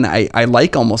that. And I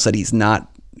like almost that he's not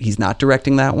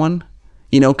directing that one,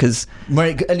 you know, because...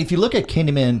 Right, and if you look at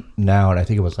Candyman now, and I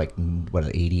think it was like, what,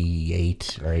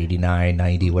 88 or 89,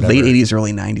 90, whatever. Late 80s,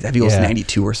 early 90s. I think it was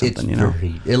 92 or something, you know.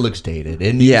 It looks dated.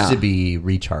 It needs to be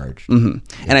recharged. Mm-hmm.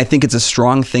 Yeah. And I think it's a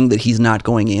strong thing that he's not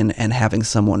going in and having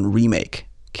someone remake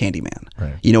Candyman.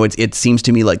 Right. You know, it seems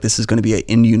to me like this is going to be an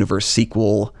in-universe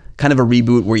sequel, kind of a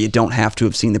reboot where you don't have to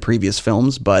have seen the previous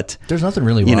films, but... There's nothing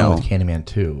really wrong with Candyman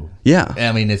 2. Yeah.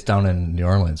 I mean, it's down in New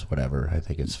Orleans, whatever. I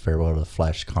think it's Farewell to the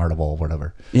Flesh, Carnival,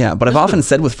 whatever. Yeah, but I've often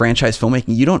said with franchise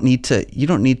filmmaking, you don't need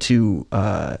to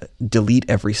delete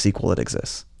every sequel that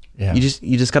exists. Yeah.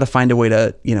 You just got to find a way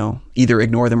to, you know, either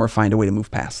ignore them or find a way to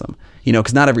move past them. You know,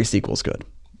 because not every sequel is good.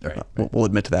 Right. We'll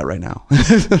admit to that right now.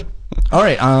 All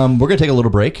right, we're going to take a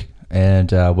little break.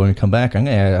 And when we come back, I'm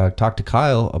going to talk to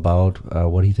Kyle about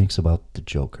what he thinks about the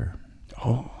Joker.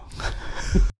 Oh.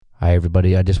 Hi,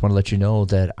 everybody. I just want to let you know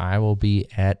that I will be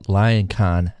at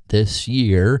LionCon this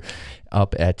year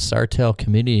up at Sartell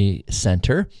Community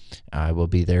Center. I will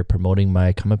be there promoting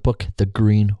my comic book, The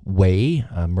Green Way,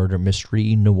 a murder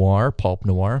mystery noir, pulp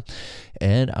noir.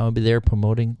 And I'll be there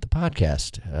promoting the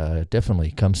podcast.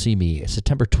 Definitely come see me.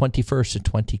 September 21st and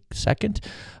 22nd.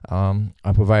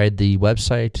 I'll provide the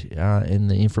website in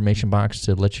the information box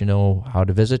to let you know how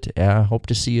to visit. I hope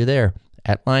to see you there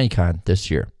at LionCon this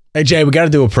year. Hey, Jay, we got to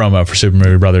do a promo for Super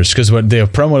Movie Brothers because the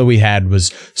promo that we had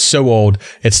was so old,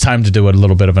 it's time to do a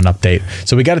little bit of an update.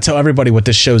 So we got to tell everybody what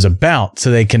this show's about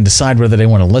so they can decide whether they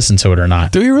want to listen to it or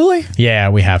not. Do we really? Yeah,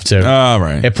 we have to. All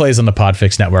right. It plays on the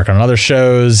Podfix Network on other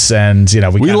shows, and you know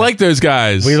we like those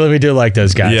guys. We do like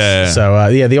those guys. Yeah. So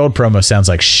the old promo sounds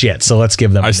like shit. So let's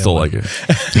give them. I still like it.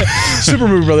 Super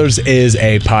Movie Brothers is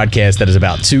a podcast that is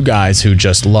about two guys who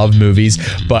just love movies,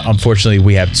 but unfortunately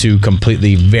we have two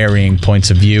completely varying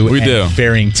points of view. We do.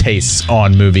 Varying tastes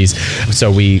on movies.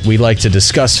 So we like to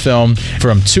discuss film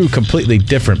from two completely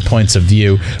different points of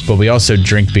view, but we also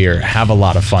drink beer, have a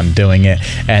lot of fun doing it,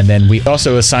 and then we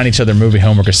also assign each other movie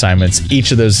homework assignments.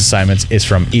 Each of those assignments is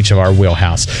from each of our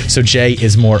wheelhouse. So Jay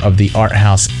is more of the art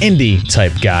house indie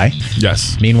type guy.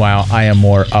 Yes. Meanwhile, I am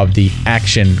more of the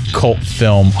action cult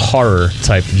film horror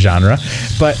type genre.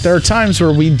 But there are times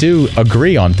where we do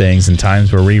agree on things and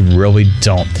times where we really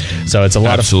don't. So it's a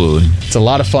lot it's a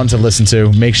lot of fun to listen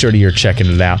to. Make sure that you're checking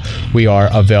it out. We are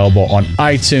available on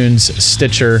iTunes,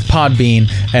 Stitcher, Podbean,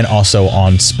 and also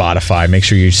on Spotify. Make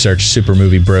sure you search Super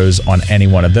Movie Bros on any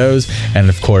one of those. And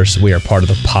of course, we are part of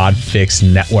the Podfix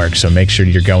Network. So make sure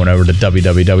you're going over to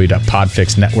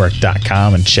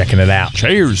www.podfixnetwork.com and checking it out.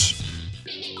 Cheers.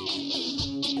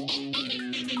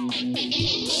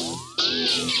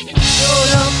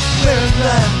 Wearing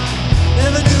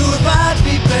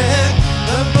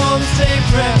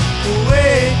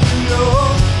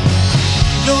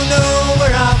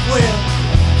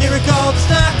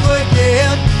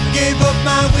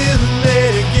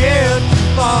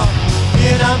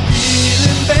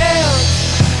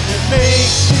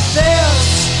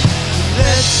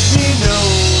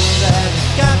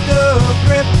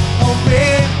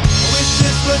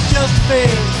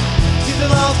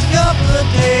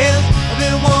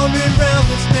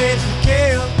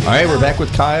All right, we're back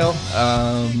with Kyle.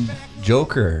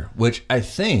 Joker, which I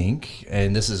think,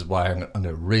 and this is why I'm going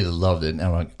to really love it, and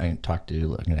I'm going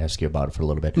to ask you about it for a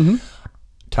little bit.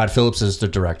 Todd Phillips is the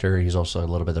director. He's also a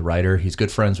little bit the writer. He's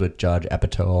good friends with Judd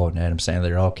Apatow and Adam Sandler.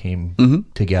 They all came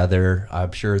together.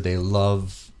 I'm sure they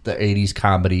love the 80s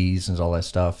comedies and all that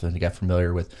stuff, and they got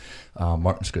familiar with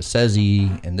Martin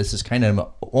Scorsese, and this is kind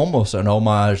of almost an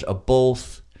homage of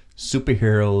both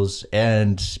superheroes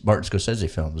and Martin Scorsese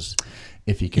films,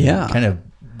 if you can kind of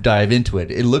dive into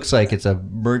it. It looks like it's a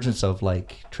emergence of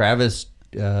like Travis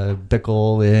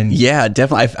Bickle and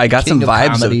definitely. I got some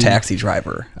vibes of Taxi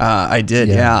Driver. I did,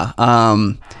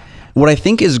 What I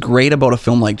think is great about a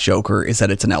film like Joker is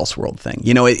that it's an Elseworld thing.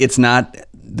 You know, it's not.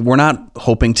 We're not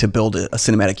hoping to build a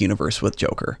cinematic universe with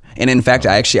Joker, and in fact,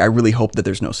 I really hope that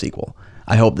there's no sequel.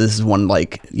 I hope this is one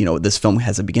like, you know, this film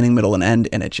has a beginning, middle, and end,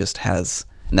 and it just has.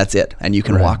 And that's it. And you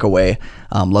can walk away,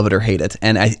 love it or hate it.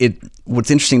 And what's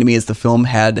interesting to me is the film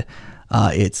had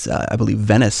its, I believe,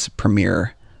 Venice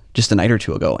premiere just a night or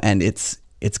two ago, and it's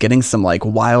getting some like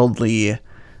wildly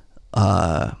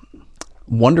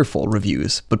wonderful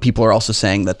reviews. But people are also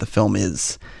saying that the film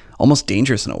is almost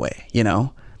dangerous in a way. You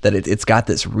know, that it's got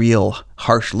this real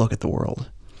harsh look at the world.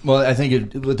 Well, I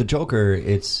think with the Joker,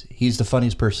 he's the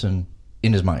funniest person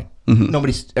in his mind. I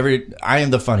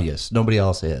am the funniest. Nobody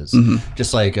else is.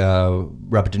 Just like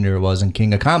Robert De Niro was in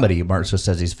King of Comedy, Martin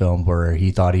Scorsese's film, where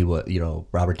he thought he was,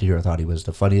 Robert De Niro thought he was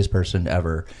the funniest person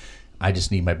ever. I just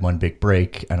need my one big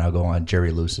break, and I'll go on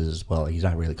Jerry Lewis's. Well, he's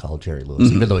not really called Jerry Lewis,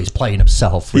 even though he's playing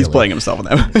himself. Really. He's playing himself in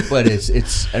that. But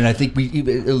it's, and I think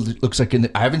it looks like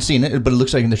I haven't seen it, but it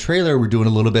looks like in the trailer we're doing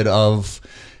a little bit of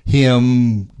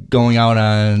him going out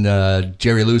on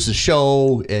Jerry Lewis's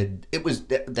show, and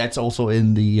that's also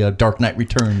in the Dark Knight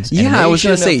Returns. I was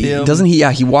going to say, doesn't he?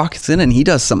 Yeah, he walks in and he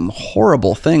does some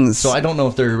horrible things. So I don't know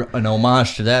if they're an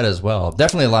homage to that as well.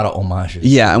 Definitely a lot of homages.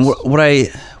 Yeah, and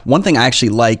one thing I actually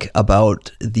like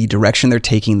about the direction they're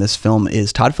taking this film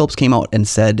is Todd Phillips came out and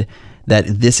said that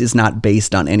this is not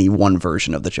based on any one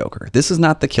version of the Joker. This is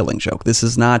not the Killing Joke. This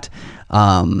is not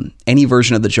any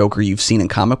version of the Joker you've seen in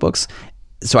comic books.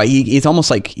 So it's almost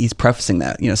like he's prefacing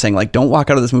that, saying like, don't walk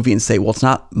out of this movie and say, well, it's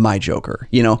not my Joker.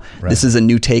 This is a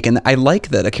new take. And I like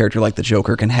that a character like the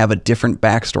Joker can have a different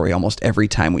backstory almost every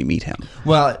time we meet him.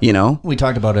 Well, we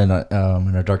talked about it in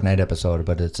a Dark Knight episode,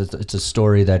 but it's a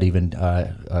story that even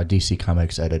DC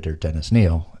Comics editor Dennis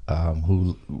Neal,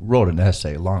 who wrote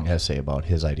a long essay about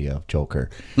his idea of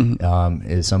Joker,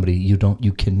 is somebody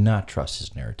you cannot trust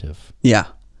his narrative. Yeah.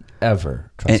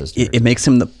 Ever trust it makes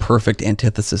him the perfect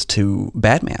antithesis to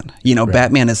Batman.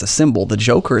 Batman is a symbol. The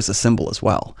Joker is a symbol as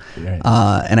well. Right.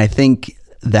 And I think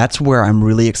that's where I'm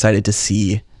really excited to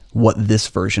see what this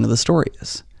version of the story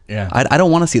is. Yeah, I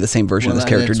don't want to see the same version of this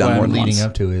character done more than once. Leading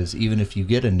up to is, even if you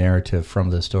get a narrative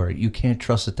from the story, you can't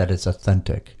trust it that it's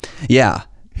authentic. Yeah.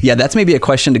 Yeah, that's maybe a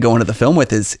question to go into the film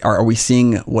with is, are we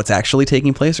seeing what's actually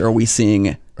taking place, or are we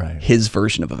seeing his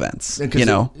version of events? In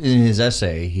his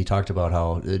essay, he talked about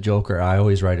how the Joker, I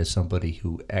always write as somebody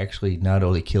who actually not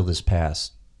only killed his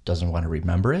past, doesn't want to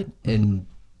remember it, and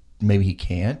maybe he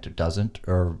can't or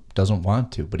doesn't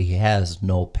want to, but he has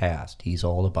no past. He's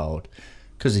all about,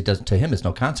 because to him, it's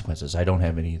no consequences. I don't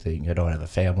have anything. I don't have a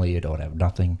family. I don't have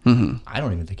nothing. I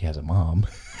don't even think he has a mom.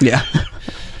 Yeah.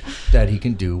 That he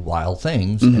can do wild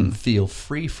things and feel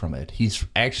free from it. He's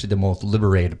actually the most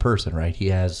liberated person, right?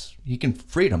 He can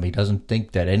freedom. He doesn't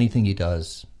think that anything he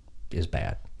does is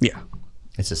bad. Yeah.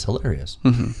 It's just hilarious.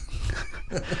 I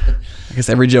guess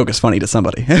every joke is funny to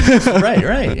somebody.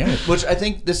 Right. Yeah. Which I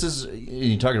think this is,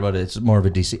 you're talking about it's more of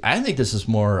a DC. I think this is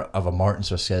more of a Martin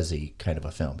Scorsese kind of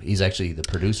a film. He's actually the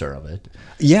producer of it.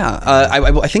 Yeah.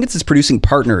 I think it's his producing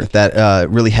partner that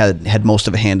really had most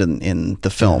of a hand in the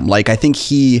film. Like, I think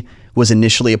he was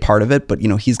initially a part of it, but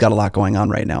he's got a lot going on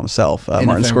right now himself,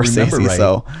 Martin Scorsese. Right,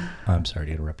 so I'm sorry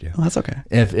to interrupt you. Oh, that's okay.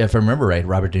 If I remember right,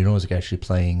 Robert De Niro was actually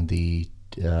playing the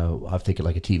I think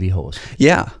like a TV host.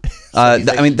 Yeah.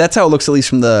 That's how it looks, at least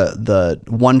from the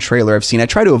one trailer I've seen. I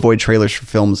try to avoid trailers for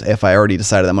films if I already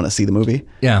decided I'm going to see the movie.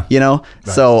 Yeah. Right.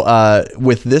 So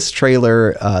with this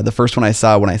trailer, the first one I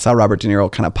saw, when I saw Robert De Niro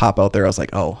kind of pop out there, I was like,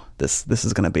 oh, this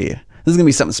is going to be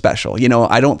something special.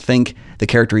 I don't think the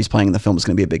character he's playing in the film is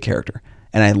going to be a big character.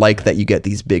 And I like that you get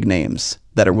these big names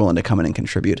that are willing to come in and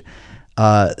contribute.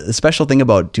 The special thing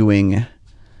about doing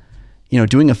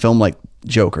a film like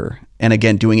Joker, and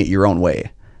again, doing it your own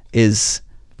way, is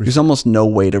there's almost no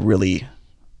way to really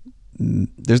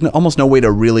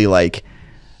like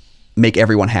make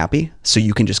everyone happy. So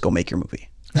you can just go make your movie.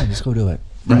 Yeah, just go do it.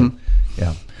 Right.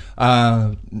 Yeah.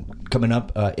 Coming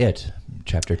up,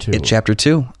 Chapter 2. It Chapter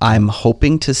 2. I'm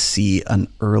hoping to see an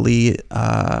early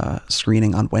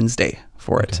screening on Wednesday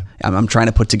for it. I'm trying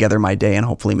to put together my day and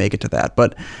hopefully make it to that.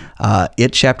 But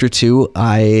It Chapter 2,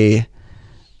 I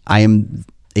am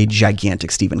a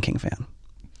gigantic Stephen King fan.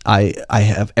 I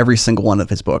have every single one of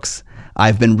his books.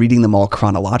 I've been reading them all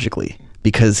chronologically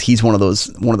because he's one of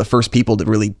the first people to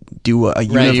really do a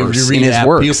universe in his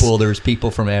works. There's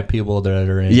people from App People that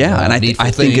are in. Yeah, and I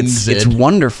think it's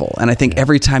wonderful. And I think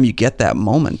every time you get that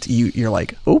moment, you're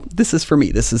like, oh, this is for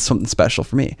me. This is something special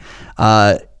for me.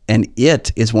 And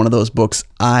It is one of those books.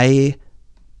 I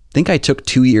think I took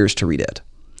 2 years to read it.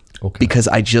 Okay. Because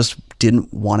I just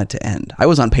didn't want it to end. I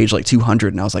was on page like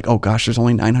 200 and I was like, oh gosh, there's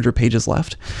only 900 pages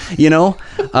left, and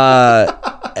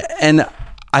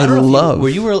I love.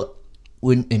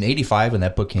 When in '85 when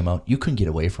that book came out, you couldn't get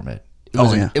away from it.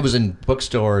 It was in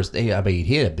bookstores. He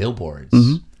had billboards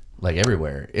like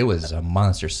everywhere. It was a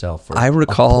monster sell. I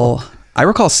recall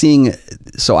seeing.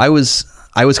 So I was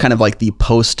kind of like the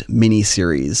post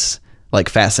miniseries like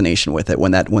fascination with it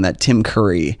when that Tim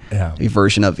Curry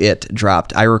version of It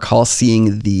dropped. I recall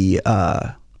seeing the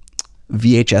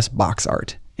VHS box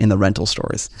art in the rental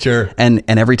stores. Sure. And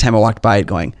every time I walked by it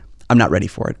going, I'm not ready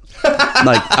for it.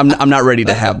 Like I'm not ready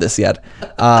to have this yet.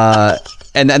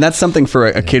 And that's something for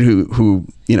a kid who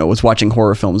was watching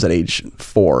horror films at age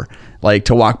 4, like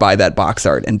to walk by that box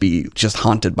art and be just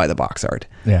haunted by the box art.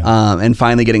 Yeah. And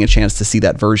finally getting a chance to see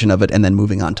that version of it and then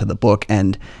moving on to the book.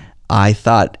 And I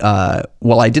thought,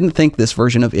 I didn't think this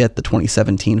version of It, the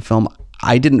 2017 film,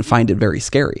 I didn't find it very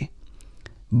scary.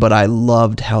 But I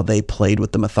loved how they played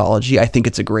with the mythology. I think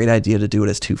it's a great idea to do it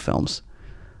as 2 films.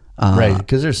 Right,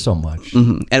 because there's so much.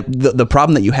 Mm-hmm. And the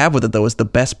problem that you have with it, though, is the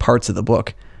best parts of the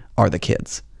book are the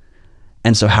kids.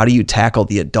 And so how do you tackle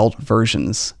the adult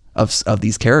versions of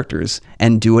these characters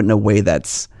and do it in a way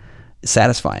that's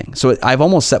satisfying? So I've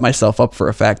almost set myself up for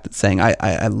a fact that saying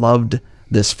I loved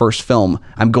this first film.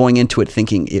 I'm going into it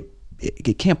thinking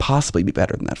it can't possibly be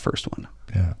better than that first one.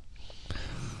 Yeah.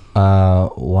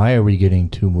 Why are we getting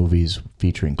 2 movies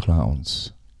featuring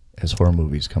clowns as horror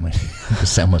movies coming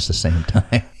almost the same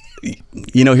time?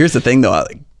 Here's the thing though.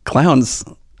 Clowns,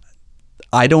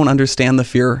 I don't understand the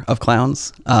fear of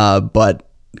clowns, but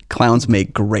clowns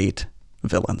make great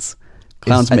villains.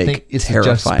 Clowns make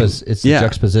terrifying. It's the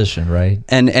juxtaposition, right?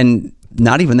 And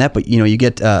not even that, but you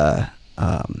get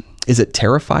is it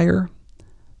Terrifier?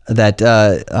 That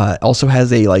also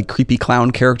has a like creepy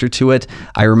clown character to it.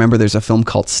 I remember there's a film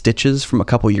called Stitches from a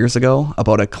couple years ago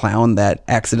about a clown that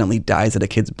accidentally dies at a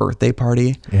kid's birthday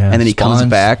party, and then he comes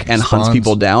back and hunts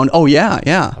people down. Oh yeah.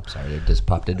 I'm sorry, it just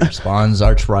popped in. Spawn's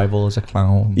arch rival is a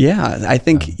clown. Yeah, I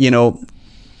think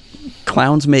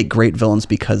clowns make great villains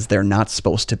because they're not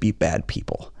supposed to be bad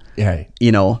people. Yeah,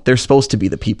 they're supposed to be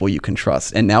the people you can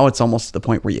trust, and now it's almost to the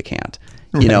point where you can't.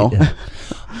 Yeah.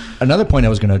 Another point I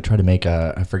was going to try to make,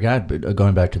 I forgot, but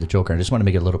going back to the Joker, I just want to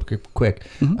make it a little quick.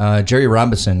 Mm-hmm. Jerry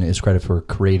Robinson is credited for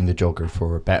creating the Joker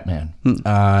for Batman.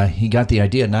 He got the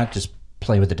idea, not just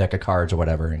playing with the deck of cards or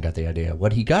whatever, and got the idea.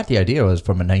 What he got the idea was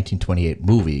from a 1928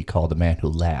 movie called The Man Who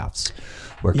Laughs,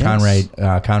 where Conrad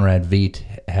Veidt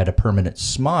had a permanent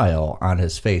smile on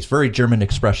his face. Very German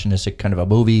expressionistic kind of a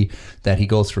movie that he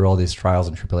goes through all these trials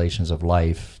and tribulations of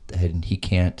life, and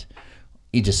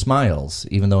he just smiles,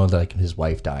 even though like his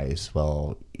wife dies.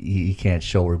 Well, he can't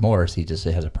show remorse. He just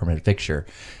has a permanent fixture.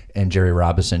 And Jerry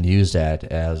Robinson used that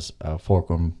as a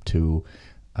fulcrum to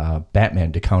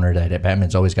Batman to counter that.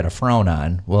 Batman's always got a frown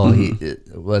on. Well,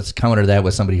 let's counter that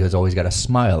with somebody who's always got a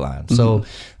smile on. So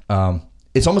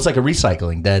it's almost like a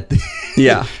recycling that.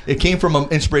 Yeah, it came from an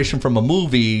inspiration from a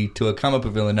movie to a comic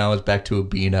book villain. Now it's back to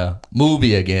being a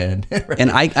movie again. Right?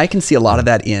 And I can see a lot of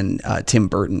that in Tim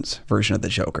Burton's version of the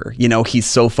Joker. He's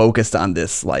so focused on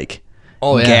this like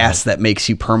gas that makes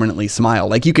you permanently smile.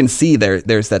 Like you can see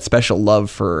there's that special love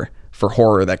for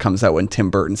horror that comes out when Tim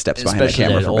Burton steps behind the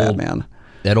camera for Batman.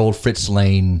 That old Fritz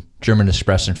Lang German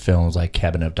expression films like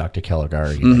Cabinet of Dr.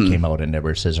 Caligari that came out in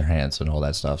Edward Scissorhands and all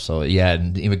that stuff. So yeah,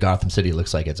 and even Gotham City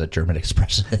looks like it's a German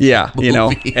expression. Yeah,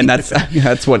 movie. And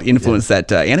that's what influenced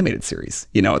that animated series.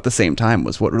 At the same time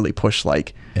was what really pushed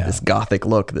this gothic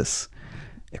look, this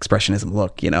expressionism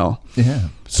look. Yeah.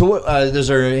 So is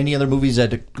there any other movies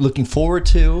that you're looking forward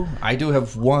to? I do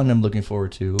have one I'm looking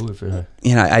forward to.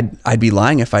 I'd be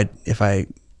lying if I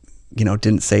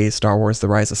didn't say Star Wars: The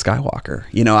Rise of Skywalker.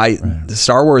 The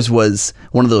Star Wars was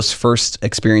one of those first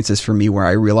experiences for me where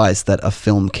I realized that a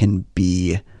film can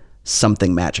be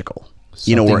something magical.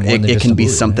 Where it can be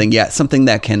something, something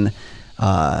that can,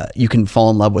 you can fall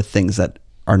in love with things that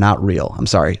are not real. I'm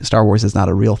sorry, Star Wars is not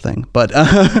a real thing, but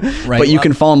Right, but you well-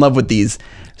 can fall in love with these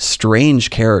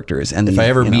strange characters. And If I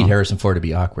ever you meet know, Harrison Ford, it'd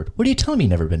be awkward. What are you telling me?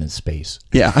 Never been in space?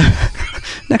 yeah.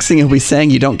 Next thing he'll be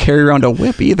saying, you don't carry around a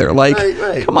whip either. Like,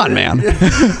 Right. come on, man.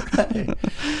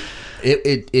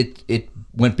 It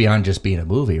went beyond just being a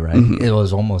movie, right? Mm-hmm. It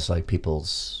was almost like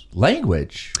people's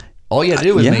language. All you had to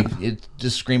do was Yeah.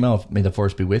 just scream out, "May the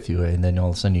force be with you," and then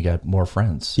all of a sudden you got more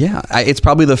friends. Yeah, it's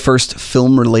probably the first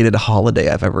film-related holiday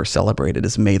I've ever celebrated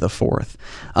is May the 4th.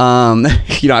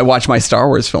 I watch my Star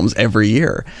Wars films every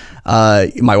year.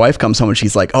 My wife comes home and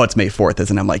she's like, "Oh, it's May 4th,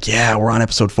 isn't it?" I'm like, "Yeah, we're on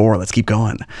episode 4. Let's keep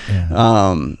going."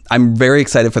 Yeah. I'm very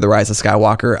excited for The Rise of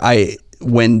Skywalker.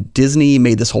 When Disney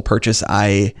made this whole purchase,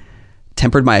 I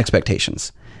tempered my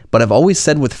expectations. But I've always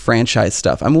said with franchise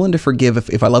stuff, I'm willing to forgive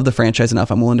if I love the franchise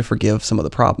enough. I'm willing to forgive some of the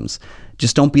problems.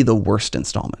 Just don't be the worst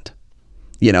installment.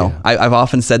 I've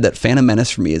often said that Phantom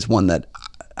Menace for me is one that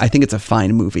I think it's a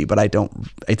fine movie, but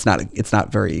it's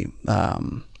not very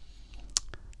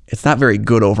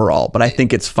good overall. But I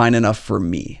think it's fine enough for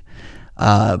me.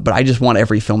 But I just want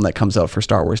every film that comes out for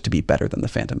Star Wars to be better than the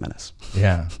Phantom Menace.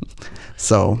 Yeah.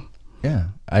 So Yeah.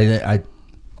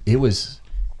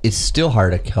 It's still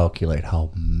hard to calculate how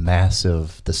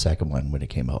massive the second one when it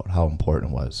came out, how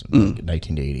important it was in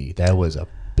 1980. That was a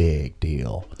big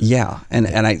deal. yeah, and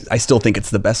I still think it's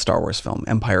the best Star Wars film.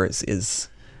 Empire is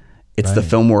it's the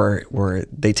film where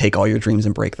they take all your dreams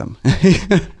and break them.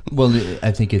 Well,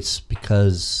 I think it's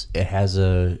because it has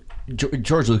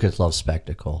George Lucas loves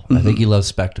spectacle. I think he loves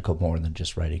spectacle more than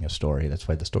just writing a story. That's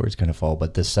why the stories kind of fall.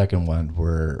 But the second one,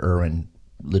 where Irwin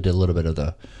did a little bit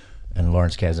of and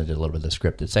Lawrence Kasdan did a little bit of the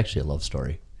script, it's actually a love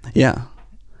story. Yeah.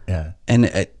 Yeah.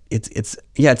 And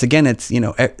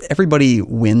everybody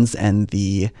wins and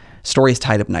the story is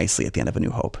tied up nicely at the end of A New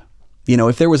Hope.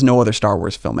 If there was no other Star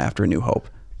Wars film after A New Hope,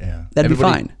 Yeah. that'd be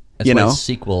fine. That's why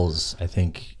sequels, I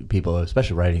think people,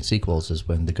 especially writing sequels, is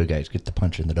when the good guys get the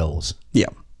punch in the nose. Yeah.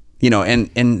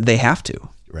 And they have to.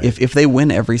 Right. If they win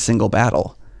every single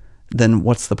battle, then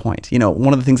what's the point?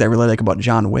 One of the things I really like about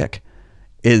John Wick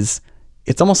is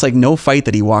it's almost like no fight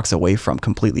that he walks away from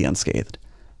completely unscathed.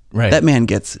 Right. That man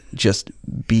gets just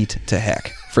beat to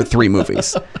heck for 3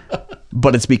 movies.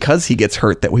 But it's because he gets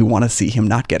hurt that we want to see him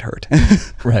not get hurt.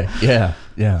 Right. Yeah.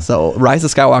 Yeah. So Rise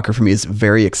of Skywalker for me is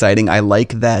very exciting. I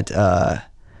like that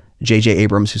J.J.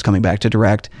 Abrams, who's coming back to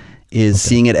direct, is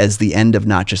seeing it as the end of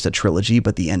not just a trilogy,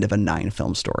 but the end of a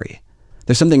 9-film story.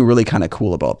 There's something really kind of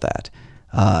cool about that.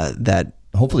 That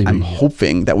Hopefully I'm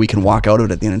hoping that we can walk out of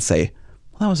it at the end and say,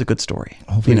 well, that was a good story.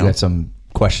 Hopefully we got some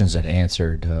questions that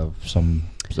answered some.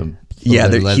 Yeah,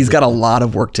 he's got a lot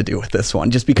of work to do with this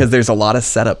one, just because there's a lot of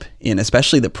setup in,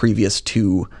 especially the previous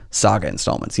 2 saga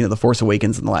installments. The Force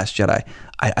Awakens and The Last Jedi.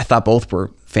 I thought both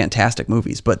were fantastic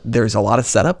movies, but there's a lot of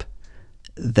setup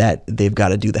that they've got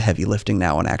to do the heavy lifting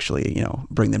now and actually,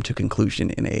 bring them to conclusion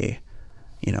in a,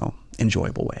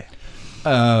 enjoyable way.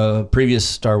 Previous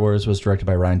Star Wars was directed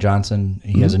by Rian Johnson.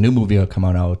 He has a new movie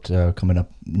coming up,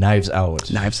 Knives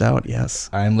Out. Knives Out, yes.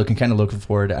 I'm kind of looking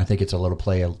forward. I think it's a little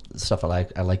play of stuff I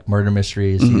like. I like murder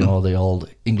mysteries, the old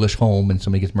English home and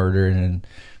somebody gets murdered and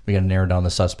we got to narrow down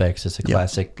the suspects. It's a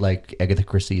classic, like Agatha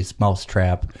Christie's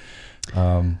Mousetrap.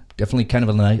 Definitely kind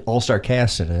of an all-star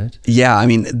cast in it. Yeah, I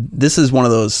mean, this is one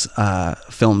of those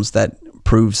films that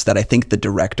proves that I think the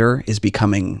director is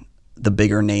becoming the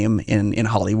bigger name in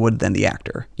Hollywood than the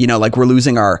actor. Like we're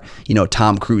losing our,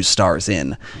 Tom Cruise stars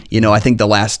in. I think the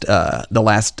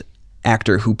last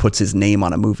actor who puts his name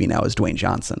on a movie now is Dwayne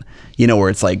Johnson. Where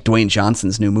it's like Dwayne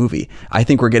Johnson's new movie. I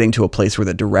think we're getting to a place where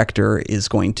the director is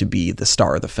going to be the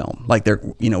star of the film. Like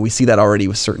we see that already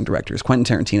with certain directors. Quentin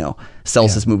Tarantino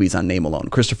sells his movies on name alone.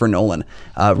 Christopher Nolan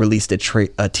released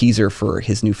a teaser for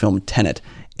his new film Tenet,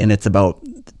 and it's about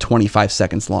 25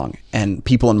 seconds long, and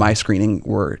people in my screening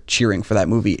were cheering for that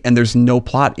movie, and there's no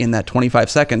plot in that 25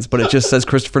 seconds, but it just says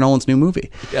Christopher Nolan's new movie.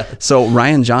 Yeah. So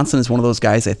Rian Johnson is one of those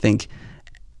guys. I think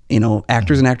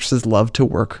actors and actresses love to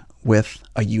work with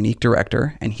a unique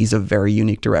director, and he's a very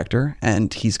unique director,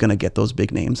 and he's going to get those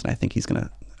big names, and I think he's going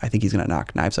to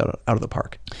knock Knives Out of the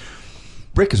park.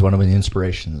 Brick is one of the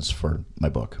inspirations for my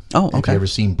book. Oh, okay. Have you ever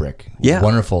seen Brick? Yeah.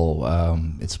 Wonderful.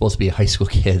 It's supposed to be high school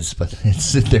kids, but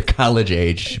they're college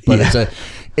age. But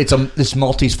it's this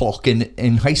Maltese folk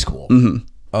in high school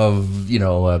of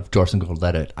Joseph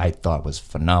Gordon-Levitt. I thought was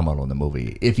phenomenal in the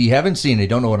movie. If you haven't seen it, you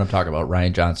don't know what I'm talking about.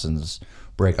 Rian Johnson's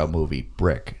breakout movie,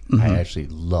 Brick. I actually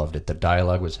loved it. The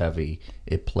dialogue was heavy.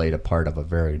 It played a part of a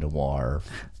very noir.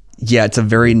 Yeah, it's a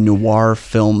very noir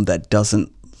film that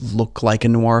doesn't look like a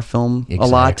noir film a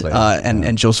lot.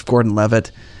 And Joseph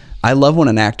Gordon-Levitt, I love when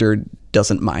an actor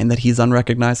doesn't mind that he's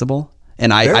unrecognizable.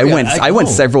 And I went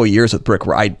several years with Brick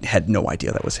where I had no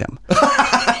idea that was him.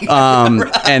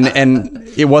 And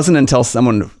it wasn't until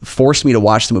someone forced me to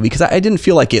watch the movie, because I didn't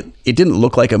feel like it didn't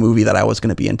look like a movie that I was going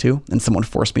to be into, and someone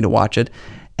forced me to watch it.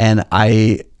 And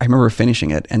I remember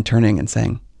finishing it and turning and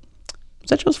saying, was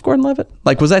that Joseph Gordon-Levitt?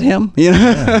 Like, was that him? You know?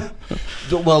 Yeah.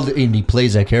 Well, and he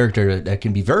plays that character that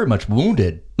can be very much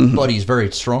wounded, but he's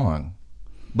very strong.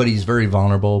 But he's very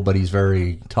vulnerable, but he's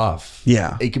very tough.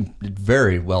 Yeah. It can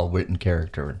very well written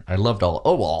character. I loved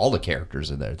all the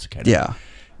characters in there. It's kind of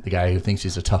the guy who thinks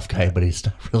he's a tough guy, but he's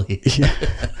not really a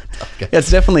tough guy. It's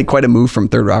definitely quite a move from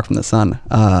Third Rock from the Sun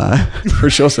for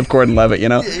Joseph Gordon-Levitt, you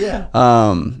know?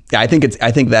 I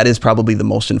think that is probably the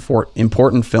most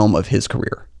important film of his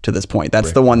career to this point.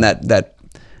 That's the one that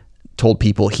told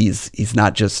people he's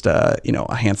not just a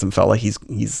handsome fella. He's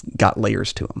got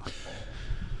layers to him.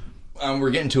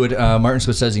 We're getting to it. Martin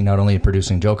Scorsese not only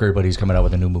producing Joker, but he's coming out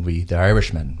with a new movie, The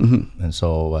Irishman. And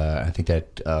so I think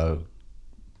that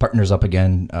partners up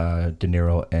again, De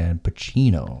Niro and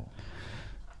Pacino.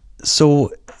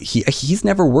 So he's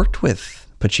never worked with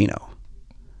Pacino.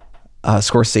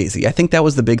 Scorsese. I think that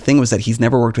was the big thing, was that he's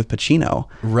never worked with Pacino.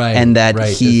 Right. And that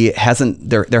he hasn't,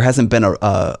 there hasn't been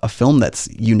a film that's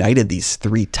united these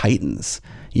three titans,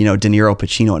 De Niro,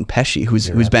 Pacino, and Pesci,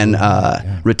 who's been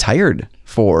retired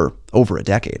for over a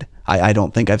decade. I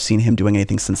don't think I've seen him doing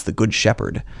anything since The Good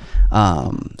Shepherd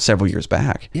several years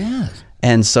back. Yes.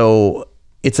 And so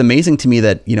it's amazing to me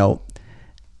that, you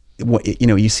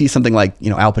see something like,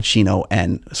 Al Pacino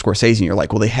and Scorsese, and you're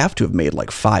like, well, they have to have made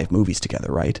like 5 movies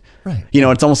together, right? Right.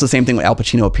 It's almost the same thing when Al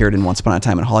Pacino appeared in Once Upon a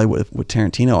Time in Hollywood with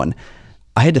Tarantino. And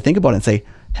I had to think about it and say,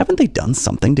 haven't they done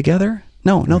something together?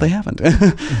 No, they haven't.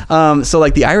 So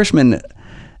like The Irishman,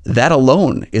 that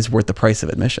alone is worth the price of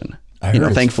admission.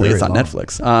 Thankfully it's on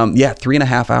Netflix.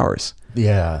 3.5 hours.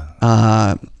 Yeah.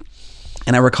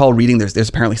 And I recall reading there's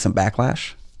apparently some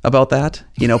backlash about that.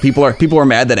 People are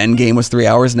mad that Endgame was 3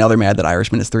 hours. Now they're mad that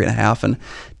Irishman is 3.5. And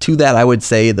to that, I would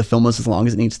say the film is as long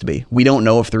as it needs to be. We don't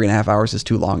know if 3.5 hours is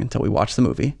too long until we watch the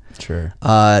movie. Sure.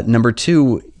 Number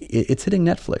 2, it's hitting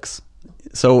Netflix.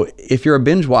 So if you're a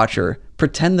binge watcher,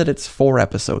 pretend that it's 4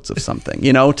 episodes of something.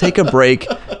 Take a break,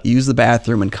 use the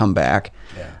bathroom, and come back.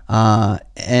 Yeah.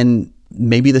 And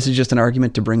maybe this is just an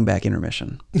argument to bring back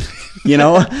intermission.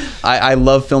 I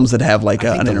love films that have like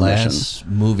an intermission. The last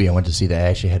movie I went to see that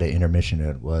actually had an intermission in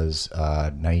it was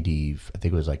 90. I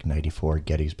think it was like 94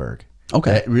 Gettysburg.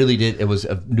 Okay. It really did. It was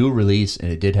a new release,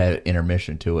 and it did have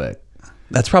intermission to it.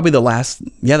 That's probably the last.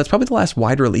 Yeah, that's probably the last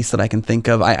wide release that I can think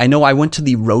of. I know I went to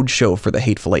the road show for The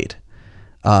Hateful Eight,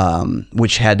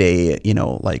 which had a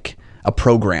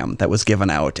program that was given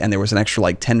out, and there was an extra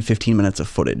like 10-15 minutes of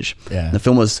footage. Yeah. The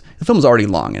film was already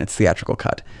long in its theatrical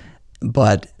cut,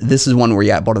 but this is one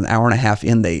where about an hour and a half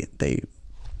in, they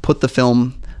put the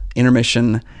film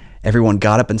intermission. Everyone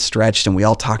got up and stretched, and we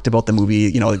all talked about the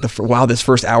movie. Wow, this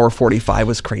first hour 45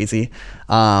 was crazy.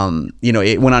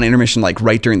 It went on intermission like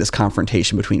right during this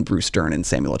confrontation between Bruce Dern and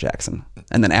Samuel L. Jackson,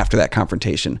 and then after that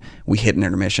confrontation, we hit an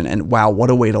intermission. And wow,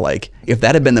 what a way to if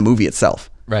that had been the movie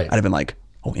itself, right? I'd have been like,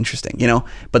 oh, interesting,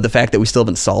 But the fact that we still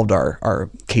haven't solved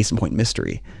our case in point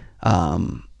mystery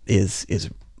is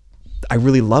I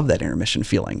really love that intermission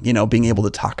feeling, being able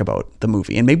to talk about the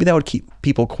movie. And maybe that would keep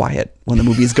people quiet when the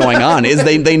movie's going on, is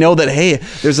they know that, hey,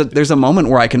 there's a moment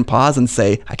where I can pause and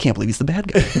say, I can't believe he's the bad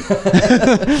guy.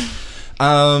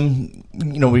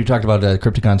 We talked about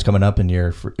Crypticon's coming up, and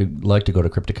you'd like to go to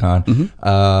Crypticon.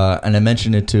 And I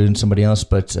mentioned it to somebody else,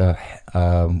 but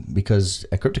because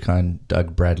at Crypticon,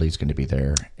 Doug Bradley's going to be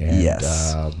there. And,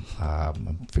 yes.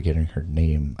 I'm forgetting her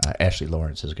name. Ashley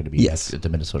Lawrence is going to be at the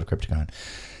Minnesota Crypticon.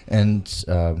 And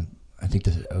I think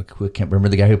I can't remember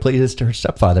the guy who played her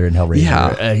stepfather in Hellraiser.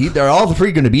 Yeah. They're all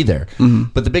 3 going to be there.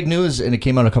 But the big news, and it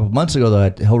came out a couple months ago,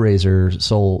 that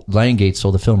Lionsgate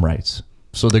sold the film rights.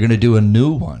 So they're going to do a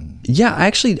new one. Yeah,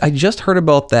 I just heard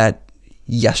about that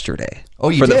yesterday. Oh,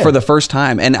 you did? For the first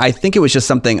time. And I think it was just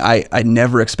something I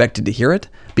never expected to hear it,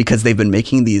 because they've been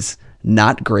making these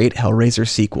not great Hellraiser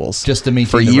sequels just to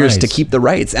for years to keep the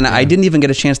rights. And I didn't even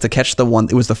get a chance to catch the one.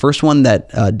 It was the first one that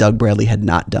Doug Bradley had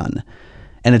not done.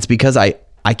 And it's because I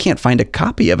can't find a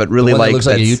copy of it. Really, the one that looks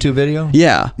like a YouTube video.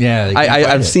 Yeah.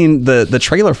 I've seen the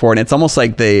trailer for it, and it's almost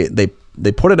like they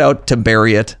put it out to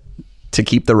bury it, to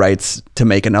keep the rights to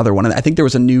make another one. And I think there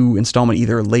was a new installment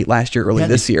either late last year, early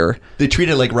this year. They treat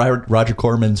it like Roger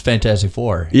Corman's Fantastic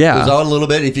Four. Yeah. It was out a little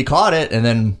bit if you caught it, and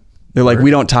then they're like,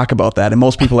 we don't talk about that. And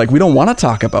most people are like, we don't want to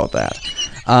talk about that.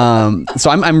 So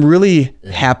I'm really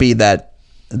happy that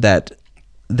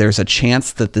there's a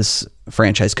chance that this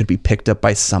franchise could be picked up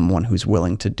by someone who's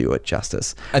willing to do it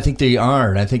justice. I think they are,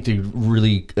 and I think they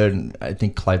really. I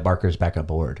think Clive Barker is back on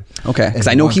board. Okay, because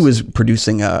I know he was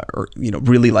producing,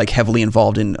 really like heavily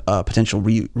involved in a potential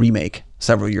remake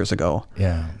several years ago.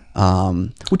 Yeah.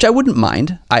 Which I wouldn't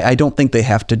mind. I don't think they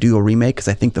have to do a remake because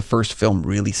I think the first film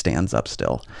really stands up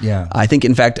still. Yeah. I think,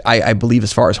 in fact, I believe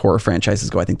as far as horror franchises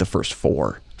go, I think the first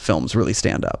 4 films really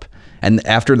stand up. And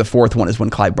after the 4th one is when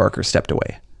Clive Barker stepped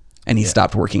away and he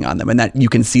stopped working on them. And that you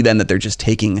can see then that they're just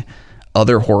taking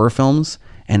other horror films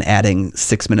and adding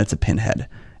 6 minutes of Pinhead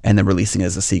and then releasing it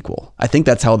as a sequel. I think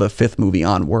that's how the 5th movie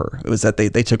on were. It was that they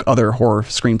took other horror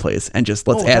screenplays and just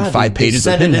let's add 5 pages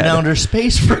of Pinhead. In outer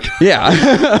space for yeah.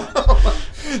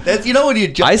 That's, when you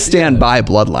jump, I stand by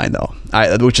Bloodline though,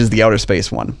 which is the outer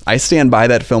space one. I stand by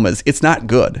that film as it's not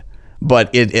good,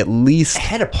 but it at least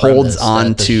holds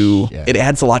on to. It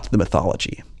adds a lot to the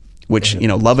mythology, which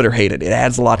love it or hate it, it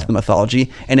adds a lot to the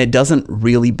mythology, and it doesn't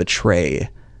really betray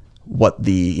what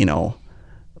the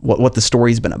what the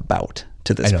story's been about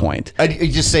to this point.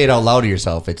 You just say it out loud to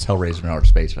yourself. It's Hellraiser in outer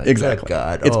space. Right? Exactly.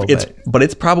 God. But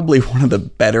it's probably one of the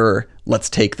better. Let's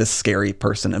take this scary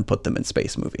person and put them in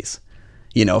space movies.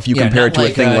 If you compare it to a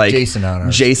thing like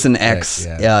Jason X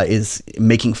is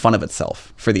making fun of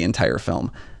itself for the entire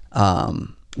film.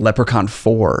 Leprechaun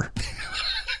 4,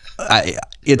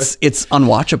 it's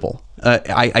unwatchable.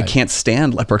 I can't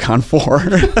stand Leprechaun 4.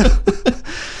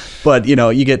 But you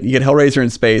get Hellraiser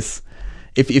in space.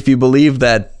 If you believe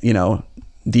that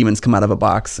demons come out of a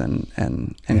box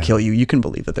and kill you, you can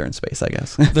believe that they're in space, I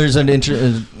guess. There's an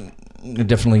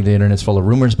definitely the internet's full of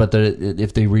rumors, but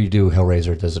if they redo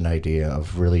Hellraiser, there's an idea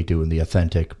of really doing the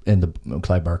authentic in the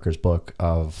Clive Barker's book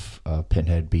of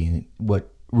Pinhead being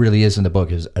what really is in the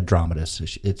book is a dramatist.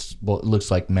 It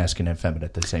looks like masculine and feminine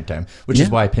at the same time, which is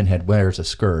why Pinhead wears a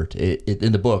skirt.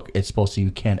 In the book, it's supposed to, you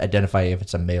can't identify if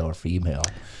it's a male or female.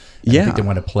 And I think they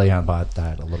want to play on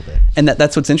that a little bit. And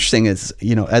that's what's interesting is,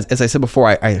 as I said before,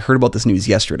 I heard about this news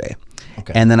yesterday.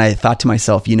 Okay. And then I thought to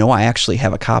myself, I actually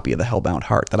have a copy of The Hellbound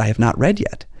Heart that I have not read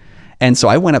yet. And so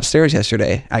I went upstairs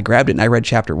yesterday, I grabbed it, and I read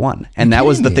chapter 1. And that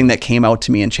was the thing that came out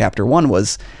to me in chapter 1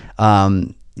 was,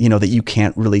 that you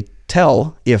can't really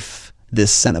tell if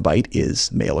this Cenobite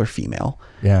is male or female.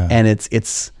 Yeah. And it's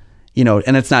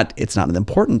and it's not an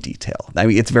important detail. I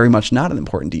mean, it's very much not an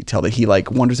important detail that he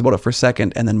wonders about it for a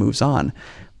second and then moves on.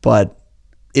 But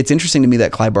it's interesting to me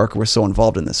that Clive Barker was so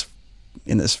involved in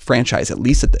this franchise, at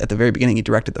least at the very beginning. He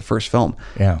directed the first film.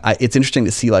 Yeah. It's interesting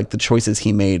to see the choices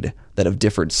he made that have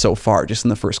differed so far just in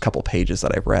the first couple pages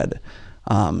that I've read.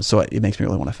 So it makes me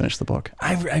really want to finish the book.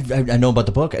 I know about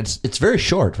the book. It's very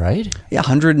short, right? Yeah,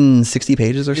 160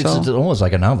 pages or so. It's almost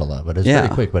like a novella, but it's very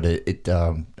quick. But it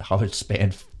how it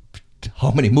spanned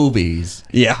how many movies?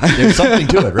 Yeah, there's something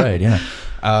to it, right? Yeah.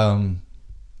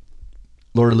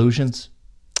 Lord of Illusions.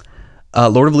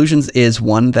 Lord of Illusions is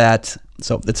one that.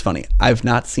 So it's funny. I've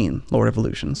not seen Lord of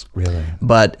Illusions. Really?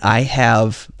 But I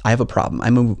have a problem.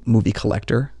 I'm a movie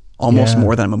collector. Almost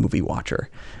more than I'm a movie watcher,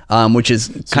 which is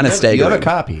kind of staggering. You have a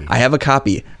copy. I have a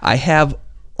copy. I have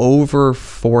over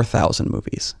 4,000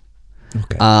 movies.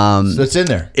 Okay. So it's in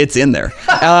there. It's in there.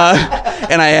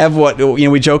 And I have what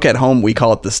we joke at home. We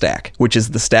call it the stack, which is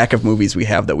the stack of movies we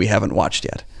have that we haven't watched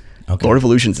yet. Okay. Lord of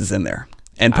Illusions is in there,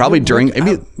 and probably maybe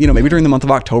during the month of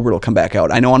October it'll come back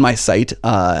out. I know on my site,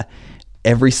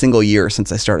 every single year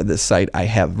since I started this site, I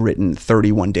have written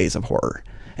 31 days of horror.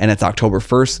 And it's October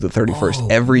 1st to the 31st.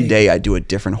 Every day I do a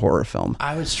different horror film.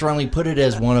 I would strongly put it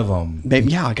as one of them.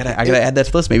 Maybe, I gotta add that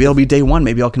to the list. Maybe it'll be day 1.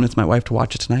 Maybe I'll convince my wife to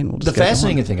watch it tonight. And we'll just the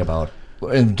fascinating thing about,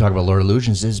 and talk about Lord of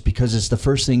Illusions, is because it's the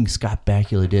first thing Scott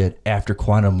Bakula did after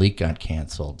Quantum Leap got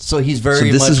canceled. So he's very So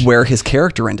this is where his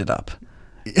character ended up.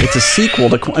 It's a sequel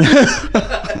to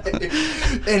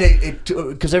and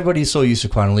because everybody's so used to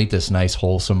Quantum Leap, this nice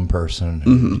wholesome person.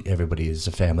 Mm-hmm. Everybody is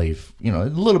a family, a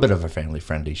little bit of a family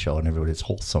friendly show, and everybody's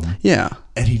wholesome. Yeah,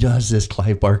 and he does this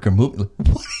Clive Barker movie.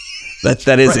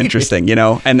 That is interesting,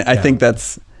 and I think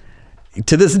that's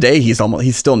to this day he's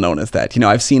still known as that.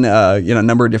 I've seen a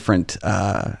number of different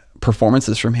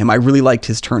performances from him. I really liked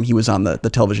his turn. He was on the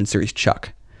television series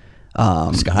Chuck.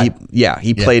 Scott?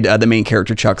 He played the main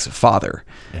character Chuck's father,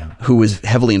 who was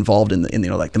heavily involved in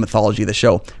the mythology of the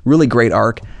show. Really great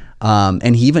arc,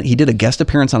 and he did a guest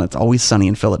appearance on It's Always Sunny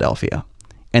in Philadelphia,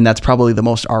 and that's probably the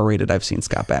most R-rated I've seen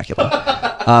Scott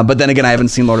Bakula. But then again, I haven't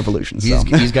seen Lord of Illusions. So.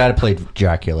 He's got to play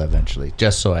Dracula eventually,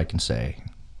 just so I can say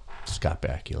Scott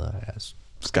Bakula as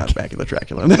Scott Bakula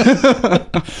Dracula.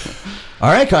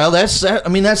 All right, Kyle. That's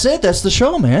it. That's the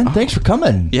show, man. Thanks for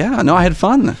coming. Yeah, no, I had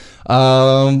fun.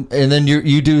 And then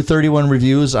you do 31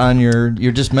 reviews on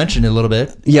you just mentioned it a little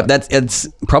bit. Yep, it's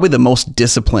probably the most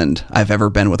disciplined I've ever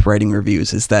been with writing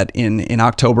reviews. Is that in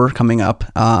October coming up,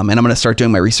 and I'm going to start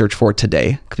doing my research for it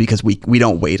today because we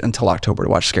don't wait until October to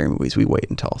watch scary movies. We wait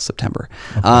until September.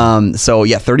 Okay. So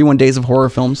yeah, 31 days of horror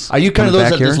films. Are you kind of those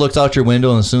that just looks out your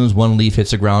window and as soon as one leaf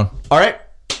hits the ground, all right,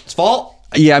 it's fall?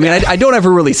 Yeah, I mean, I don't ever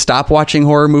really stop watching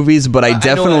horror movies, but I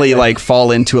definitely like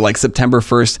fall into it. Like September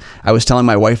 1st, I was telling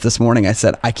my wife this morning, I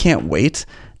said, I can't wait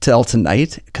till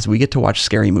tonight because we get to watch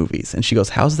scary movies. And she goes,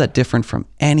 how's that different from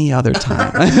any other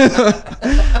time?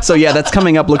 So yeah, that's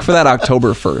coming up. Look for that October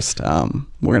 1st.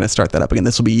 We're going to start that up again.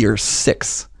 This will be year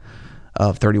 6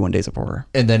 of 31 Days of Horror.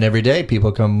 And then every day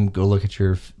people go look at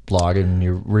your blog and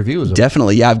your reviews.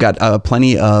 Definitely. Yeah, I've got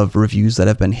plenty of reviews that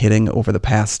have been hitting over the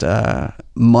past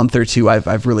month or two.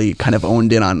 I've really kind of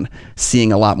owned in on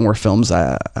seeing a lot more films.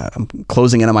 I'm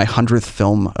closing in on my 100th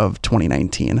film of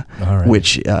 2019,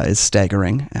 which is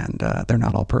staggering. And they're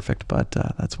not all perfect, but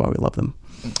that's why we love them.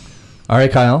 All right,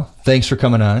 Kyle. Thanks for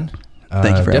coming on.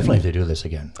 Thank you for definitely having me. to do this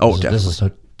again. Oh,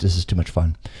 definitely. This is too much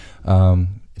fun.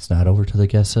 It's not over till the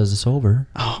guest says it's over.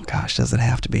 Oh gosh, does it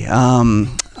have to be?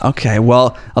 Okay,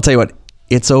 well, I'll tell you what,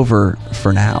 it's over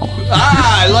for now.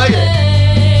 I like it.